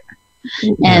gender.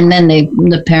 And then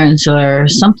the parents are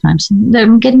sometimes,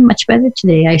 they're getting much better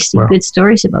today. I see good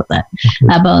stories about that,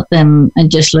 about them and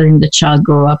just letting the child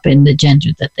grow up in the gender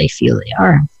that they feel they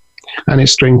are. And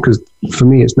it's strange because for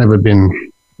me, it's never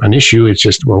been an issue. It's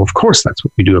just, well, of course, that's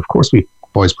what we do. Of course,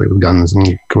 boys play with guns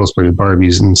and girls play with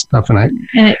Barbies and stuff. And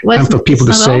for people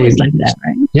to say, like that,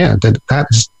 right? Yeah,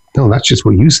 that's just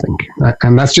what you think.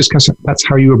 And that's just because that's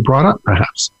how you were brought up,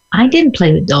 perhaps. I didn't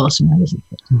play with dolls when I was a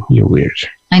kid. You're weird.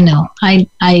 I know. I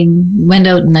went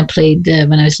out and I played,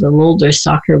 when I was a little older,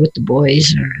 soccer with the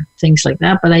boys or things like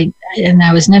that. But I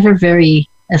was never very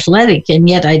athletic. And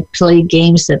yet I played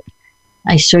games that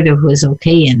I sort of was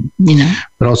okay in,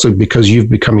 But also because you've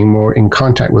becoming more in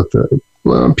contact with the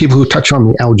people who touch on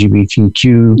the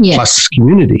LGBTQ plus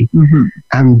community. Mm-hmm.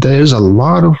 And there's a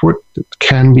lot of work that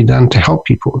can be done to help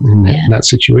people in that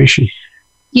situation.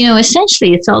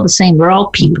 Essentially, it's all the same. We're all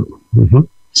people. Mm-hmm.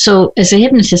 So as a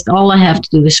hypnotist, all I have to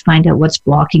do is find out what's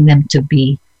blocking them to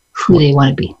be who they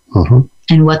want to be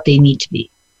and what they need to be.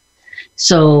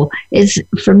 So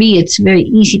for me, it's very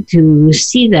easy to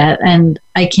see that. And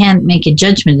I can't make a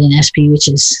judgment in SP, which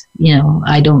is,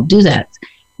 I don't do that.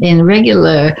 In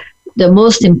regular, the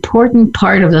most important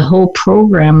part of the whole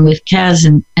program with CAS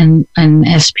and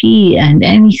SP and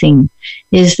anything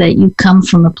is that you come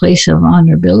from a place of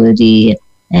honorability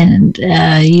and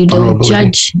you don't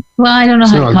judge. Well, I don't know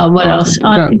how to call it. What else?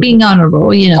 Being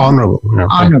honorable, Honorable. Okay.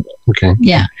 Honorable. Okay.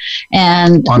 Yeah.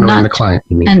 And honoring the client,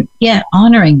 you mean? And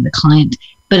honoring the client,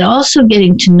 but also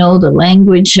getting to know the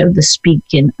language of the speak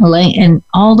and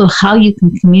all how you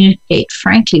can communicate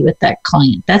frankly with that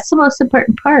client. That's the most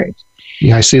important part.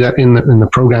 Yeah, I see that in the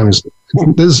program.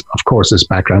 There's, of course, this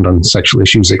background on sexual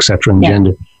issues, etc., and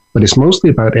gender, but it's mostly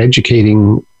about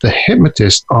educating the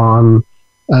hypnotist on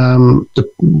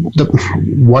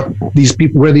where these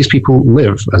people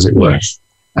live, as it were. Yes.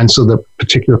 And so the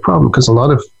particular problem, because a lot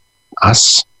of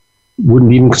us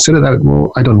wouldn't even consider that.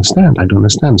 Well, I don't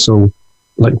understand. So,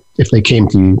 like, if they came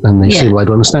to you and they say, well, I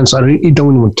don't understand, so I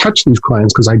don't even touch these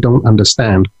clients because I don't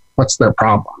understand what's their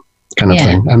problem, kind of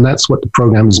thing. And that's what the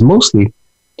program is mostly,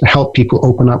 to help people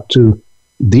open up to.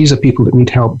 These are people that need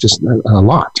help just a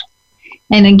lot.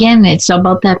 And again, it's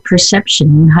about that perception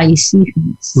and how you see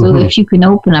things. So if you can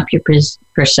open up your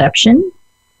perception,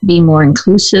 be more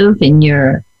inclusive in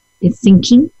your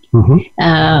thinking. We've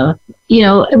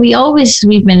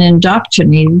been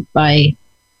indoctrinated by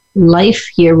life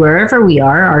here, wherever we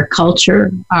are. Our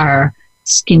culture, our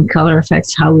skin color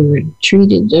affects how we were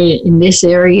treated in this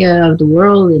area of the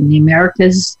world, in the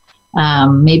Americas.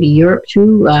 Maybe Europe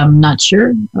too. I'm not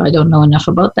sure. I don't know enough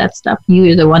about that stuff.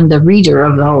 You're the reader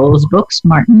of all those books,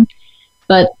 Martin.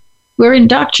 But we're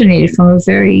indoctrinated from a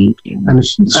very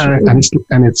it's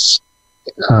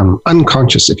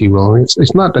unconscious, if you will.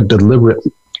 It's not a deliberate.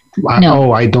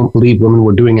 I don't believe women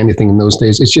were doing anything in those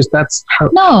days. It's just that's how.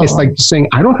 No. It's like saying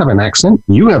I don't have an accent.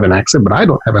 You have an accent, but I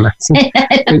don't have an accent.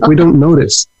 We don't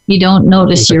notice. You don't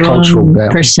notice your own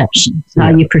perception,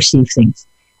 how you perceive things.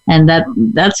 And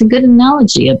that's a good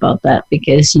analogy about that,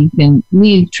 because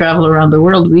we travel around the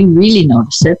world, we really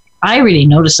notice it. I really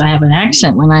notice I have an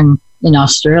accent when I'm in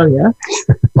Australia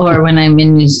or when I'm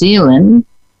in New Zealand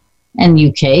and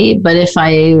UK. But if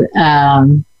I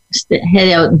head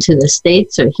out into the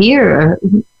States or here,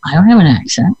 I don't have an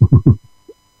accent.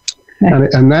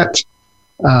 and that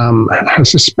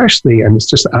has especially, and it's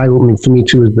just eye-opening for me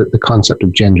too, is that the concept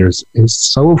of genders is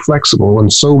so flexible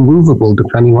and so movable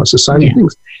depending on what society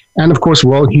thinks. And of course,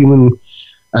 we're all human,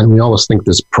 and we always think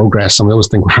there's progress, and we always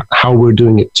think how we're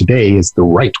doing it today is the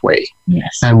right way.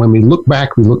 Yes. And when we look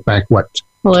back what?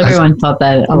 Well, everyone thought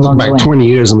that along the way. 20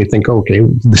 years, and we think, okay,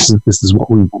 this is what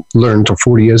we've learned for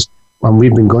 40 years. When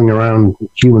we've been going around,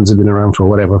 humans have been around for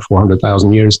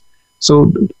 400,000 years.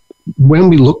 So when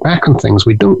we look back on things,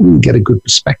 we don't really get a good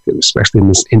perspective, especially in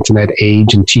this internet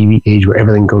age and TV age where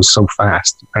everything goes so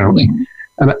fast, apparently. Yeah.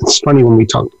 And it's funny when we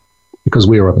talk, because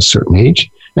we are of a certain age,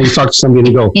 and you talk to somebody and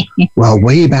you go, well,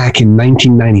 way back in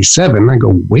 1997, I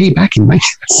go, way back in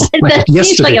 1997? That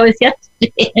seems like it was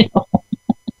yesterday.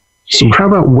 So how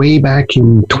about way back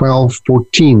in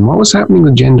 1214? What was happening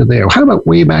with gender there? How about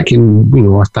way back in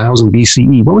 1000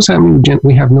 BCE? What was happening with gender?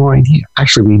 We have no idea.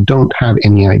 Actually, we don't have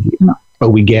any idea. No. But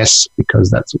we guess because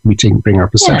that's what we bring our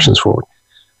perceptions forward.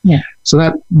 Yeah. So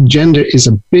that gender is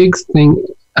a big thing,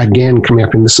 again, coming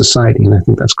up in the society. And I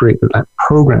think that's great that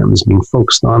program is being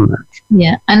focused on that.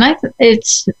 Yeah. And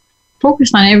it's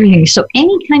focused on everything. So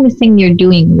any kind of thing you're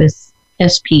doing with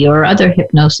SP or other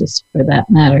hypnosis for that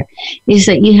matter, is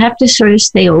that you have to sort of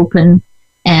stay open.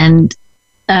 And,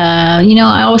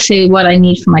 I always say what I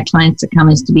need for my clients to come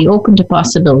is to be open to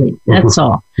possibility. That's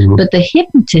all. Mm-hmm. But the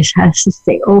hypnotist has to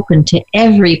stay open to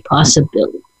every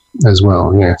possibility. As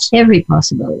well, yes. Every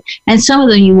possibility. And some of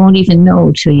them you won't even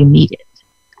know till you meet it.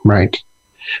 Right.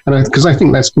 And because I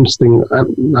think that's interesting,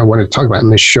 I want to talk about in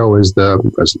this show is the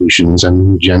resolutions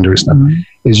and gender stuff,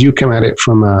 is you come at it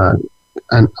from a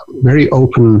very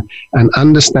open and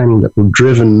understanding that we're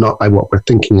driven not by what we're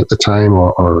thinking at the time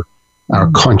or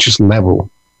our conscious level.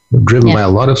 We're driven by a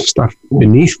lot of stuff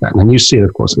beneath that. And you see it,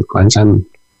 of course, with clients and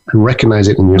recognize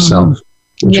it in yourself,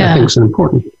 which I think is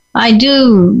important. I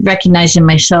do recognize in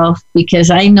myself because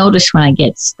I notice when I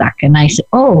get stuck and I say,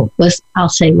 I'll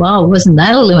say, wow, wasn't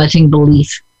that a limiting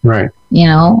belief? Right.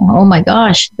 Oh my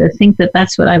gosh, to think that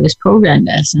that's what I was programmed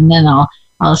as. And then I'll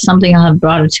have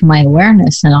brought it to my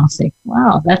awareness and I'll say,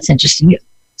 wow, that's interesting.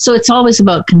 So it's always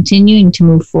about continuing to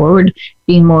move forward,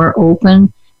 being more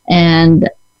open. And,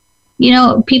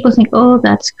 people think,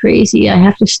 that's crazy. I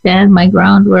have to stand my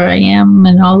ground where I am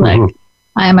and all that. Mm-hmm.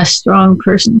 I am a strong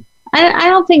person. I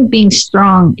don't think being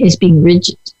strong is being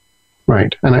rigid.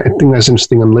 Right. And I think that's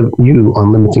interesting on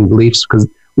limiting beliefs, because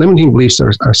limiting beliefs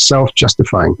are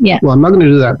self-justifying. Yeah. Well, I'm not going to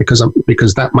do that because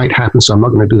that might happen, so I'm not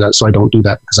going to do that. So I don't do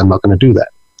that because I'm not going to do that.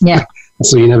 Yeah.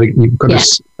 So you've got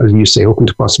to, as you say, open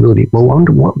to possibility. Well, I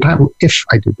wonder what would happen if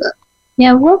I did that.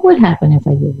 Yeah, what would happen if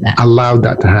I did that? Allowed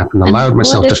that to happen. Allowed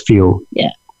myself to feel. Yeah.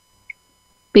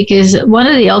 Because one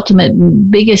of the ultimate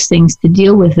biggest things to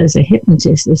deal with as a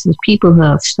hypnotist is people who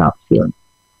have stopped feeling.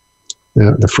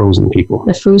 The frozen people.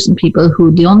 The frozen people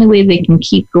who the only way they can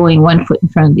keep going one foot in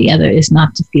front of the other is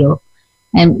not to feel.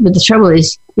 But the trouble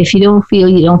is, if you don't feel,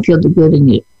 you don't feel the good,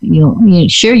 and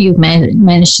you've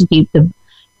managed to keep the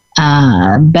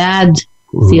bad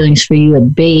feelings for you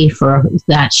at bay for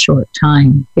that short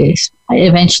time.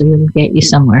 Eventually it'll get you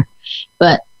somewhere,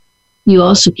 but you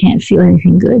also can't feel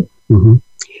anything good. Mm-hmm.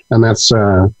 And that's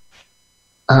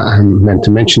I meant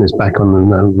to mention is back on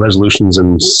the resolutions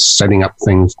and setting up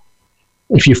things.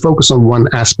 If you focus on one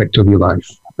aspect of your life,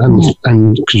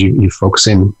 and because you focus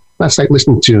in, that's like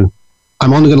listening to,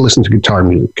 I'm only going to listen to guitar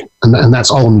music, and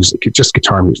that's all music. It's just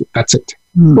guitar music. That's it.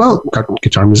 Well,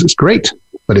 guitar music is great,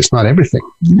 but it's not everything.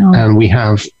 No. And we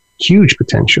have huge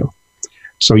potential.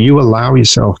 So you allow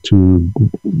yourself to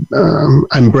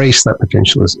embrace that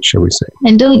potential, shall we say.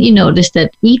 And don't you notice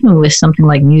that even with something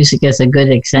like music as a good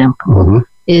example,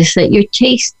 is that your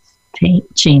tastes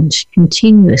change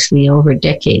continuously over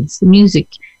decades. The music,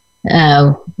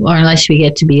 or unless we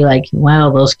get to be like, wow,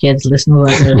 those kids listen to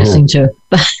what they're listening to.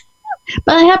 But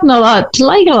I happen to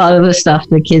like a lot of the stuff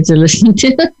the kids are listening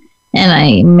to. And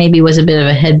I maybe was a bit of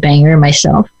a headbanger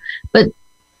myself. But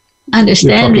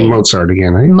understanding. You're talking Mozart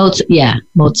again, right?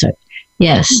 Mozart.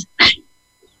 Yes.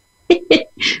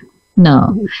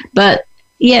 No. But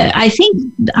yeah, I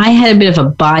think I had a bit of a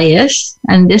bias,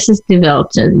 and this has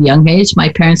developed at a young age. My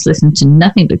parents listened to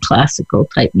nothing but classical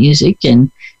type music,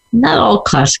 and not all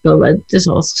classical, but there's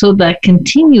also that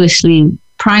continuously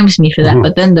primes me for that.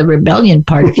 But then the rebellion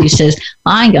part of you says,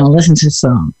 I'm going to listen to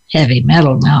some heavy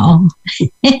metal now.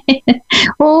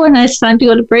 And it's time to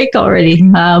go to break already.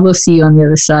 We'll see you on the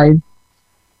other side.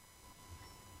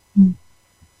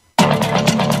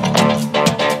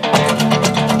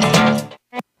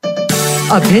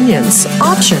 Opinions,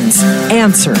 options,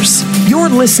 answers. You're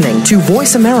listening to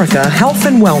Voice America Health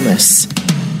and Wellness.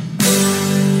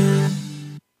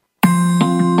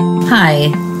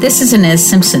 Hi, this is Ines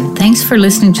Simpson. Thanks for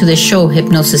listening to the show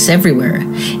Hypnosis Everywhere.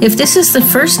 If this is the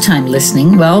first time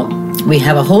listening, well, we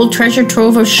have a whole treasure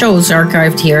trove of shows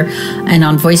archived here and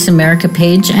on Voice America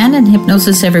page and in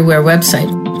Hypnosis Everywhere website,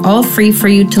 all free for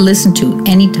you to listen to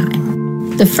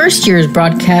anytime. The first year's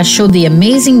broadcast showed the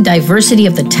amazing diversity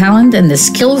of the talent and the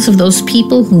skills of those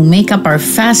people who make up our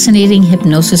fascinating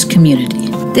hypnosis community.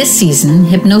 This season,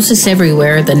 Hypnosis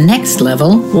Everywhere, the next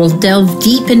level, will delve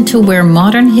deep into where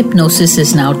modern hypnosis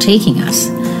is now taking us.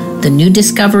 The new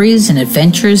discoveries and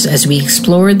adventures as we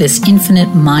explore this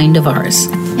infinite mind of ours.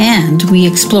 And we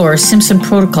explore Simpson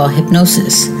Protocol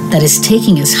hypnosis that is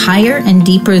taking us higher and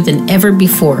deeper than ever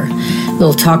before.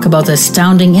 We'll talk about the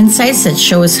astounding insights that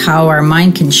show us how our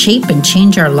mind can shape and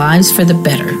change our lives for the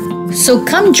better. So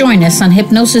come join us on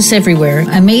Hypnosis Everywhere,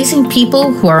 amazing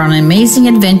people who are on amazing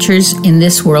adventures in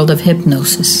this world of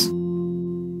hypnosis.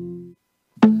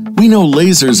 We know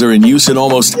lasers are in use in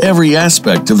almost every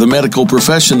aspect of the medical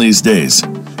profession these days.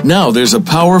 Now there's a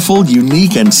powerful,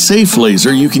 unique, and safe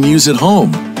laser you can use at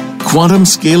home. Quantum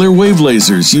scalar wave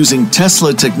lasers using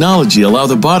Tesla technology allow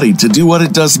the body to do what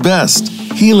it does best,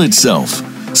 heal itself.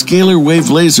 Scalar wave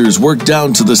lasers work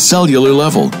down to the cellular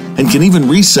level and can even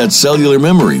reset cellular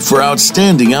memory for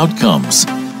outstanding outcomes.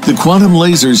 The quantum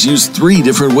lasers use 3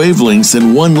 different wavelengths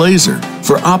in one laser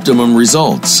for optimum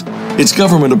results. It's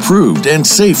government approved and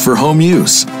safe for home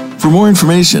use. For more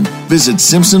information, visit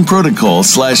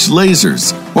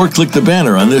simpsonprotocol/lasers or click the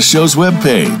banner on this show's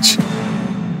webpage.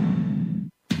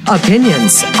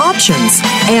 Opinions, options,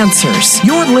 answers.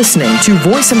 You're listening to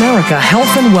Voice America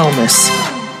Health and Wellness.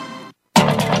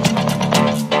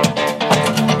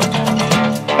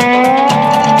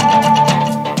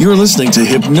 You're listening to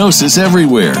Hypnosis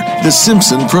Everywhere, the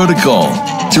Simpson Protocol.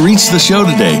 To reach the show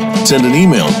today, send an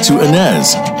email to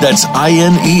Ines, that's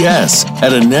INES,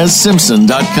 at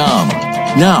InesSimpson.com.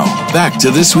 Now, back to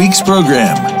this week's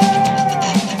program.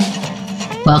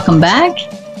 Welcome back.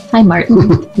 Hi,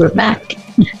 Martin. We're back.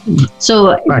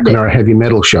 So Back on our heavy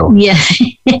metal show. Yeah.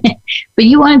 But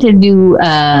you wanted to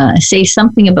say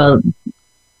something about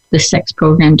the sex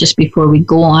program just before we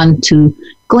go on to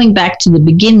going back to the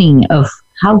beginning of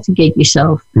how to get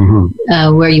yourself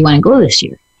where you want to go this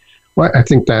year. Well, I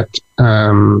think that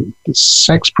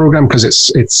sex program, because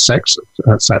it's sex,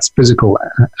 that's physical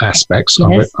aspects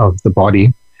of the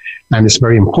body, and it's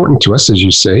very important to us, as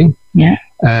you say. Yeah.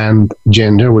 And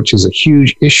gender, which is a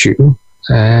huge issue,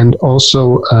 and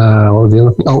also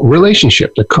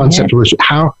relationship, the concept of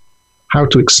relationship, how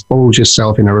to expose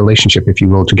yourself in a relationship, if you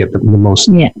will, to get the most.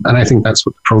 Yeah. And I think that's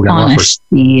what the program offers.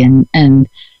 Honesty and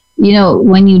you know,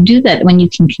 when you do that, when you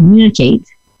can communicate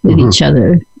with each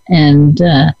other, and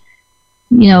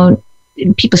you know,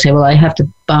 people say, well, I have to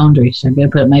boundaries. I'm going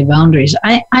to put up my boundaries.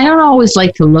 I don't always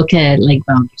like to look at it like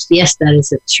boundaries. Yes, that is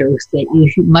the truth, that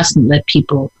you mustn't let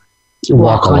people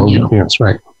walk on you. Yeah, that's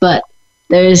right. But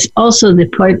there's also the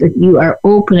part that you are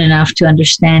open enough to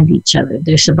understand each other.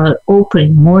 There's about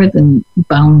opening more than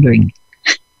bounding.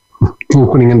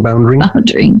 Opening and bounding?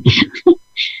 Bounding.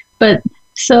 But,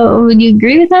 so would you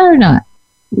agree with that or not?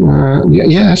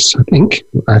 Yes, I think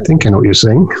I know what you're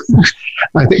saying.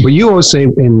 I think what you always say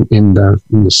in the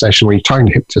session when you're talking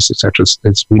to hypnotists, etc.,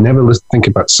 it's we never think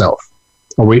about self,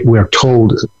 or we are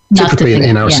told typically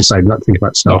in our society not to think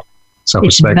about self,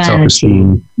 self-respect,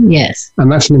 self-esteem. Yes, and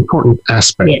that's an important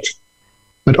aspect. Yes.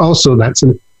 But also that's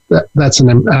an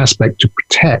aspect to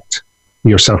protect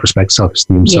your self-respect,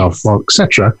 self-esteem, self-love,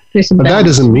 etc. But that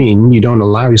doesn't mean you don't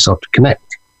allow yourself to connect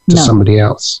to somebody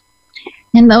else.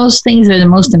 And those things are the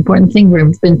most important thing.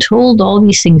 We've been told all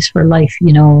these things for life,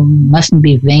 you know, mustn't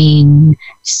be vain,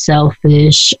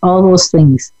 selfish, all those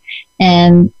things.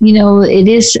 And, you know, it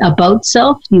is about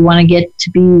self. You want to get to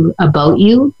be about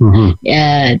you.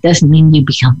 It doesn't mean you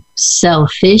become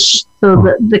selfish.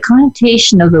 So the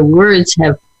connotation of the words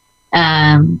have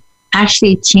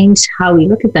actually changed how we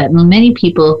look at that. And many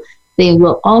people, they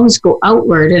will always go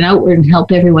outward and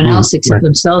help everyone else except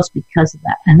themselves because of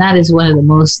that. And that is one of the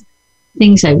most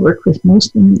things I work with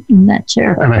most in that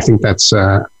chair. And I think that's,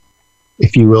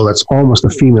 if you will, that's almost a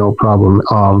female problem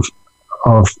of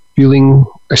feeling,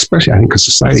 especially I think because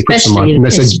society puts them on.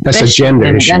 That's a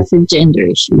gender issue. That's a gender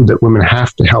issue. That women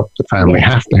have to help the family,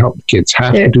 have to help the kids,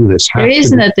 to do this. There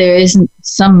isn't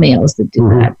some males that do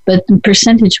that, but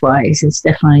percentage-wise, it's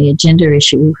definitely a gender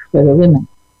issue for the women.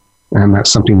 And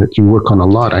that's something that you work on a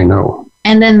lot, I know.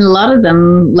 And then a lot of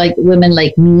them, like women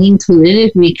like me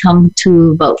included, we come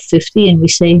to about 50 and we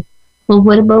say, well,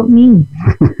 what about me?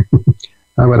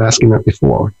 I've been asking that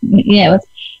before. Yeah.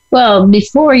 Well,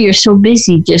 before you're so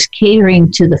busy just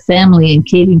catering to the family and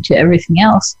catering to everything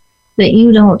else that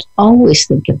you don't always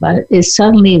think about it. It's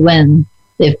suddenly when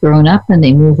they've grown up and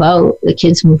they move out, the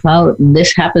kids move out, and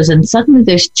this happens, and suddenly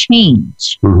there's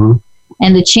change. Mm-hmm.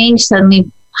 And the change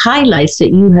suddenly highlights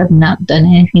that you have not done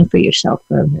anything for yourself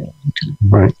for a very long time.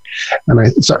 Right.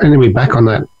 And so anyway, back on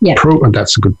that program,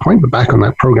 that's a good point, but back on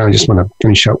that program, I just want to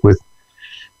finish up with,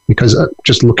 because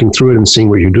just looking through it and seeing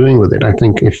what you're doing with it, I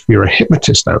think if you're a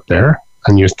hypnotist out there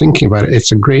and you're thinking about it,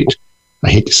 it's a great,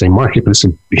 I hate to say market, but it's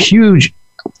a huge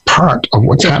part of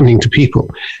what's happening to people.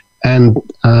 And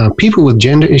people with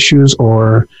gender issues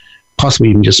or possibly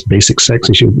even just basic sex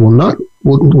issues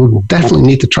will definitely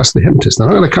need to trust the hypnotist. They're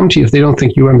not going to come to you if they don't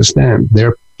think you understand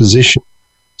their position.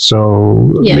 So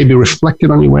maybe reflect it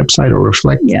on your website, or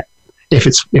reflect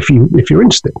if you're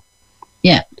interested.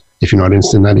 Yeah. If you're not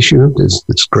interested in that issue,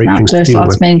 it's great things to deal with. There's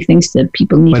lots of many things that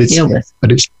people need to deal with.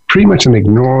 But it's pretty much an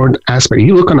ignored aspect.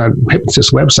 You look on a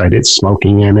hypnotist website, it's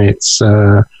smoking and it's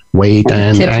weight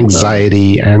and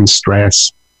anxiety and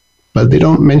stress. But they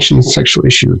don't mention sexual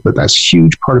issues, but that's a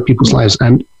huge part of people's lives,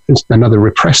 and it's another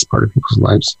repressed part of people's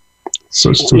lives. So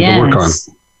it's something to work on.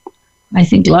 I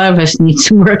think a lot of us need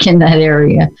to work in that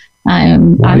area. Why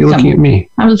are you looking at me?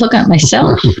 I was looking at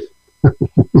myself.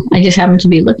 I just happened to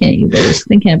be looking at you, but I was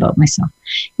thinking about myself.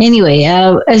 Anyway,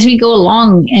 as we go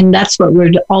along, and that's what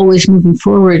we're always moving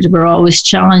forward, we're always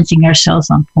challenging ourselves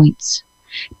on points.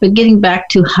 But getting back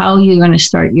to how you're going to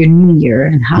start your new year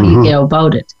and how you go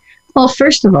about it. Well,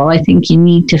 first of all, I think you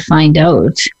need to find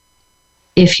out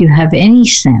if you have any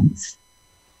sense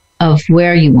of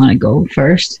where you want to go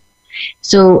first.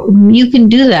 So you can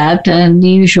do that. And the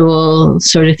usual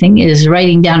sort of thing is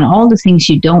writing down all the things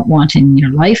you don't want in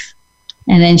your life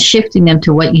and then shifting them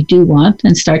to what you do want,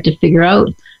 and start to figure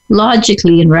out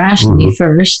logically and rationally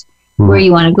first where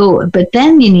you want to go. But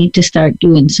then you need to start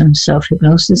doing some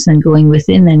self-hypnosis and going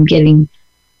within and getting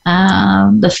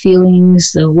the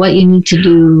feelings, what you need to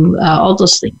do, all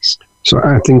those things. So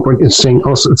I think what it's saying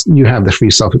also, you have the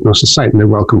free self-hypnosis site, and they're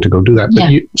welcome to go do that.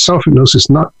 But self-hypnosis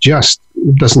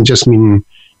doesn't just mean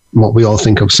what we all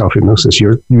think of self-hypnosis.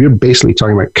 You're basically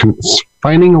talking about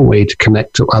finding a way to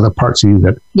connect to other parts of you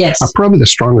that are probably the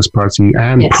strongest parts of you,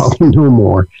 and probably no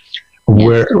more,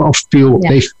 where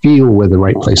they feel where the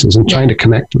right place is, and trying to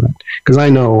connect to that. Because I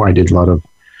know I did a lot of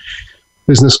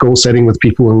business goal setting with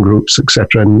people in groups,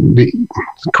 etc. And the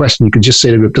question, you could just say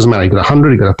to a group, doesn't matter, you got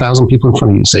 100, you got 1,000 people in front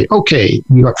of you, and say, okay,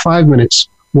 you got 5 minutes,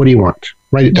 what do you want?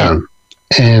 Write it down.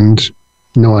 And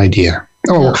no idea.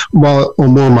 Or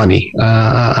more money,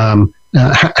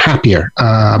 happier,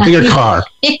 bigger car,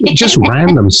 just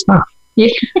random stuff.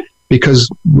 Because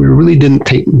we don't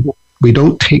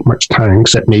take much time,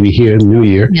 except maybe here in the new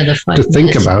year, to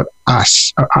think about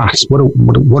us. What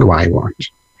do I want?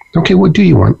 Okay, what do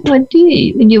you want? What do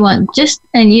you want?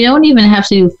 And you don't even have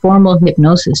to do formal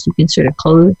hypnosis. You can sort of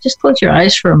close your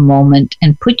eyes for a moment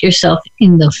and put yourself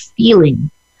in the feeling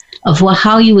of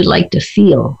how you would like to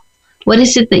feel. What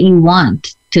is it that you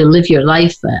want to live your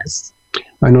life as?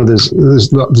 I know there's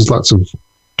lots of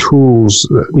tools,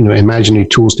 imaginary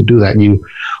tools to do that.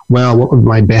 What would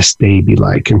my best day be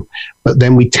like? But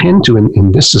then we tend to,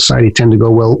 in this society, tend to go,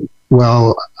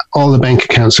 well, all the bank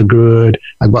accounts are good.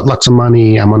 I've got lots of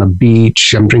money. I'm on a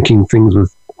beach. I'm drinking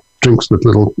drinks with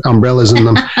little umbrellas in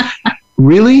them.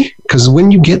 Really? Because when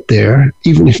you get there,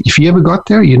 even if you ever got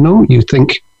there, you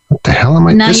think, what the hell am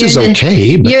I? This is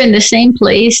okay. But you're in the same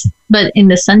place, but in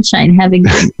the sunshine having...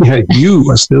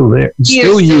 you are still there.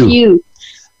 Still you.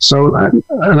 So,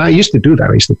 and I used to do that.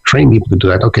 I used to train people to do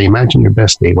that. Okay, imagine your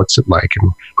best day. What's it like?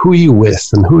 And who are you with?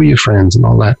 And who are your friends? And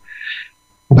all that.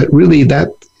 But really,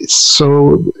 it's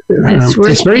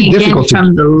very difficult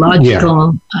from the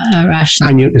logical rational.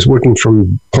 And it's working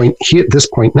from this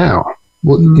point now.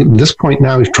 Well, this point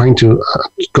now is trying to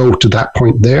go to that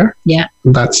point there. Yeah.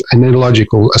 That's an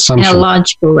illogical assumption. In a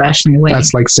logical, rational way.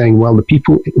 That's like saying, well, the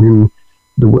people in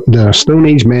the Stone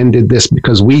Age men did this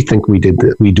because we think we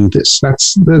do this.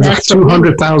 That's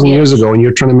 200,000 years ago, and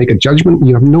you're trying to make a judgment.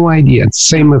 You have no idea. It's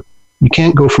the same. You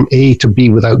can't go from A to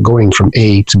B without going from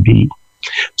A to B.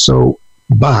 So,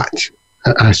 but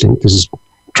I think this is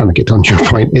trying to get on your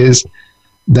point, is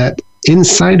that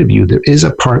inside of you, there is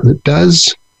a part that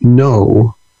does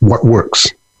know what works.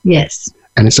 Yes.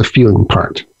 And it's a feeling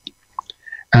part.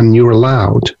 And you're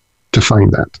allowed to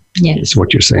find that. Yes. Is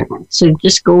what you're saying. So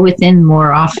just go within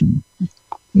more often.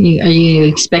 Are you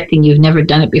expecting you've never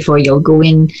done it before? You'll go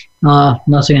in,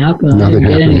 nothing happened. I didn't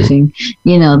get anything.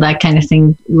 That kind of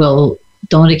thing. Well,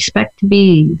 don't expect to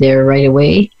be there right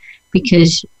away,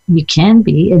 because you can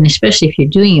be, and especially if you're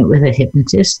doing it with a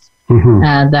hypnotist,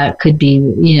 that could be,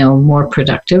 more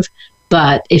productive.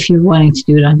 But if you're wanting to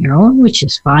do it on your own, which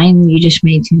is fine, you just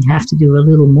may have to do a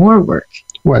little more work.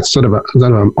 Well, it's sort of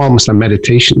almost a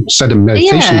meditation, set a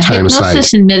meditation time aside.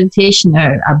 Hypnosis and meditation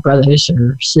are brothers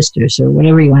or sisters or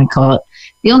whatever you want to call it.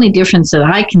 The only difference that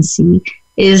I can see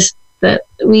is that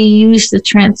we use the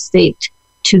trance state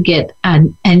to get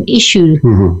an issue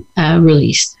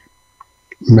released.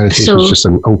 Meditation is just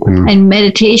an open... And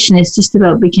meditation is just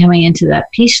about becoming into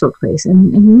that peaceful place.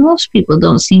 And most people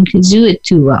don't seem to do it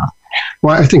too well.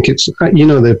 Well, I think it's,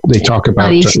 they talk about...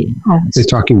 Not easy. They're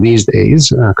talking these days,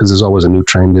 because there's always a new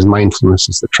trend, is mindfulness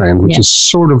is the trend, which is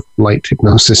sort of like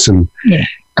hypnosis. And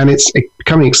it's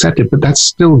becoming accepted, but that's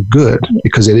still good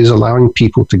because it is allowing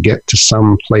people to get to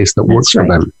some place that works for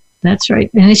them. That's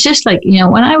right. And it's just like,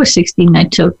 when I was 16, I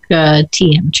took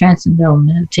TM, Transcendental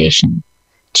Meditation.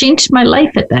 Changed my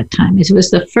life at that time. It was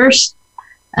the first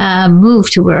move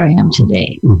to where I am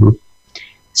today. Mm-hmm.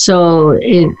 So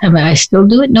I still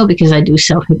do it? No, because I do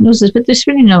self-hypnosis, but there's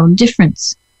really no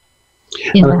difference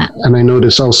in that. And I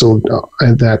notice also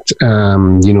that,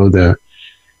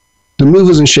 the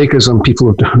movers and shakers on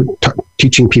people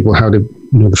teaching people how to,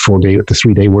 the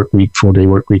 3-day work week, 4-day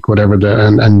work week, whatever,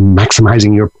 and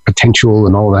maximizing your potential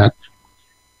and all that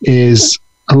is...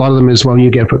 A lot of them is, you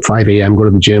get up at 5 a.m., go to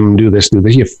the gym, do this.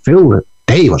 You fill the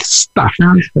day with stuff.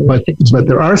 But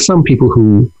there are some people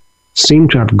who seem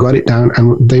to have got it down,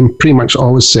 and they pretty much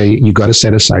always say, you got to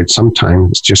set aside some time.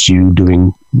 It's just you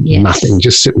doing nothing,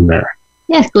 just sitting there.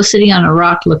 Yeah, go sitting on a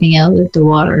rock looking out at the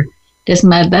water. Doesn't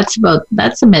matter.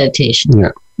 That's a meditation.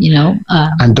 Yeah.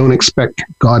 And don't expect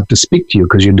God to speak to you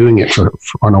because you're doing it for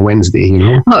on a Wednesday,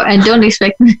 Oh, and don't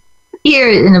expect to hear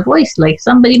it in a voice like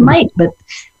somebody might, but...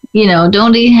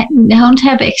 don't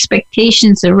have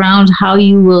expectations around how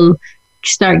you will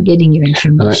start getting your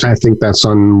information. And I think that's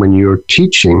on when you're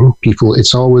teaching people.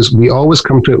 We always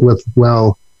come to it with,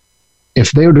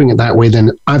 if they're doing it that way,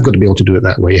 then I've got to be able to do it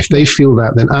that way. If they feel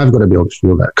that, then I've got to be able to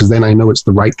feel that because then I know it's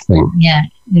the right thing. Yeah,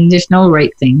 there's no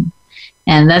right thing.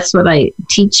 And that's what I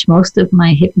teach most of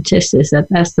my hypnotists is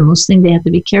that's the most thing they have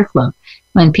to be careful of.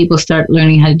 When people start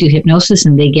learning how to do hypnosis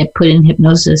and they get put in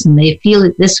hypnosis and they feel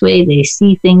it this way, they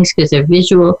see things because they're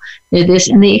visual, they're this,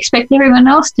 and they expect everyone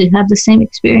else to have the same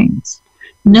experience.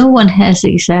 No one has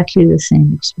exactly the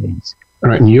same experience. All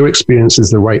right, and your experience is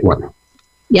the right one.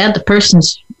 Yeah,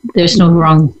 there's no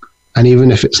wrong. And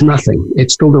even if it's nothing,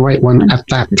 it's still the right one at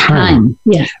that time.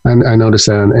 Yeah. And I noticed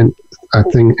that, and I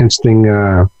think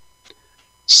interesting.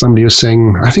 Somebody was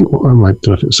saying, I think, I don't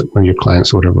know if it's one of your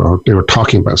clients or whatever, or they were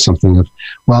talking about something of,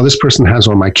 this person has,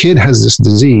 or my kid has this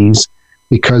disease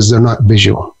because they're not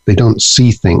visual. They don't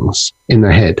see things in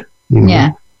their head.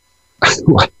 Yeah.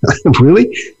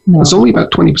 Really? No. It's only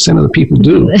about 20% of the people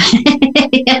do.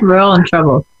 Yeah, we're all in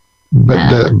trouble. But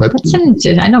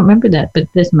I don't remember that, but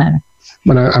it doesn't matter.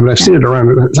 But I've seen it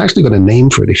around. It's actually got a name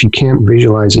for it. If you can't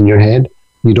visualize in your head,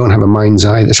 you don't have a mind's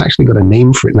eye. It's actually got a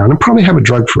name for it now. And I probably have a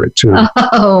drug for it too.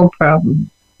 Oh, problem.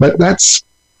 But that's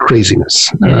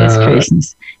craziness. It is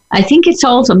craziness. I think it's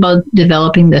all about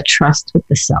developing the trust with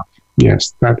the self.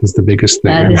 Yes, that is the biggest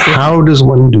thing. And how does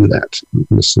one do that,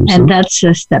 Ms. Simpson? And that's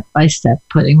a step-by-step,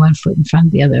 putting one foot in front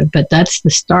of the other. But that's the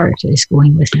start, is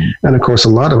going within. And of course, a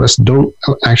lot of us don't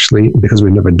actually, because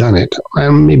we've never done it,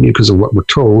 and maybe because of what we're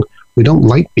told, we don't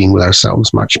like being with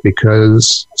ourselves much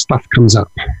because stuff comes up.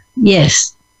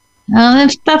 Yes.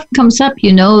 If stuff comes up,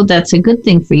 that's a good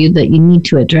thing for you, that you need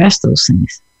to address those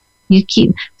things.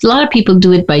 A lot of people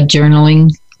do it by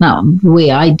journaling. Not the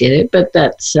way I did it, but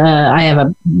that's, I have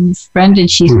a friend and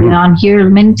she's been on here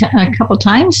a couple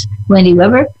times, Wendy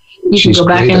Weber. You can go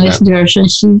back and listen to her.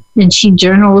 And she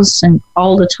journals and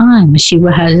all the time. She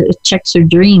checks her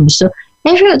dreams. So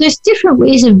there's different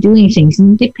ways of doing things,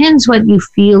 and it depends what you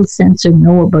feel, sense, or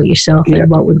know about yourself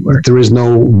and what would work. There is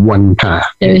no one path.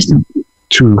 There is no.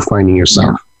 To finding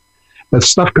yourself. No. But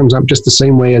stuff comes up just the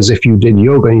same way as if you did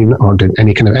yoga or did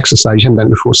any kind of exercise you hadn't done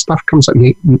before. Stuff comes up.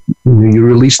 You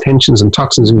release tensions and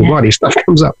toxins in your body. Stuff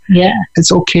comes up. Yeah.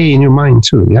 It's okay in your mind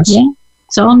too, yes? Yeah.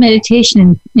 So all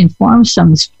meditation informs.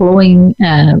 Some is flowing,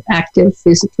 active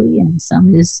physically, and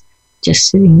some is just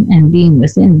sitting and being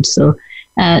within. So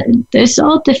there's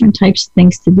all different types of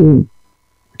things to do.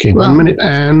 Okay, 1 minute,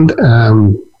 and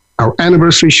our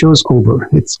anniversary show is over.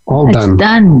 It's all done. It's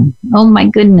done. Oh my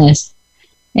goodness.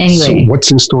 Anyway. So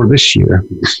what's in store this year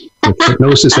with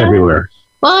Hypnosis Everywhere?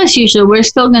 Well, as usual, we're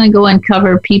still going to go and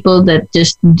cover people that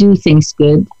just do things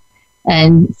good.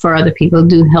 And for other people,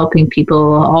 helping people,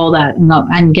 all that.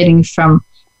 And getting from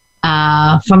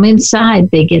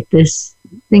inside, they get this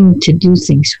thing to do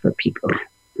things for people.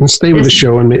 And stay with the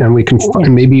show, and we can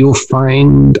maybe you'll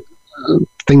find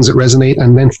things that resonate,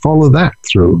 and then follow that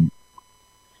through.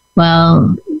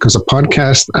 Well, because a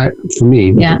podcast, for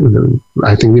me, Yeah.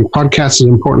 I think the podcast is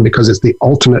important because it's the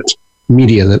ultimate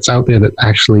media that's out there that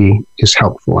actually is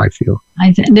helpful, I feel.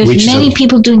 There's Reaches many out.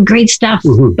 people doing great stuff,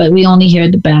 Mhm. but we only hear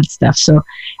the bad stuff. So,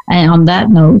 on that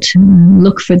note,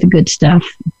 look for the good stuff,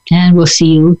 and we'll see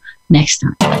you next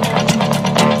time.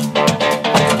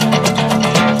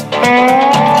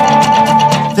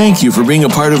 Thank you for being a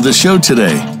part of the show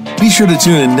today. Be sure to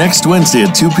tune in next Wednesday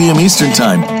at 2 p.m. Eastern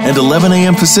Time and 11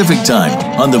 a.m. Pacific Time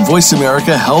on the Voice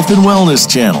America Health and Wellness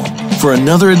channel for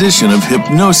another edition of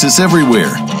Hypnosis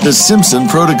Everywhere, The Simpson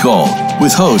Protocol,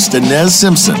 with host Ines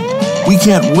Simpson. We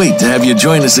can't wait to have you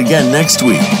join us again next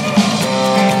week.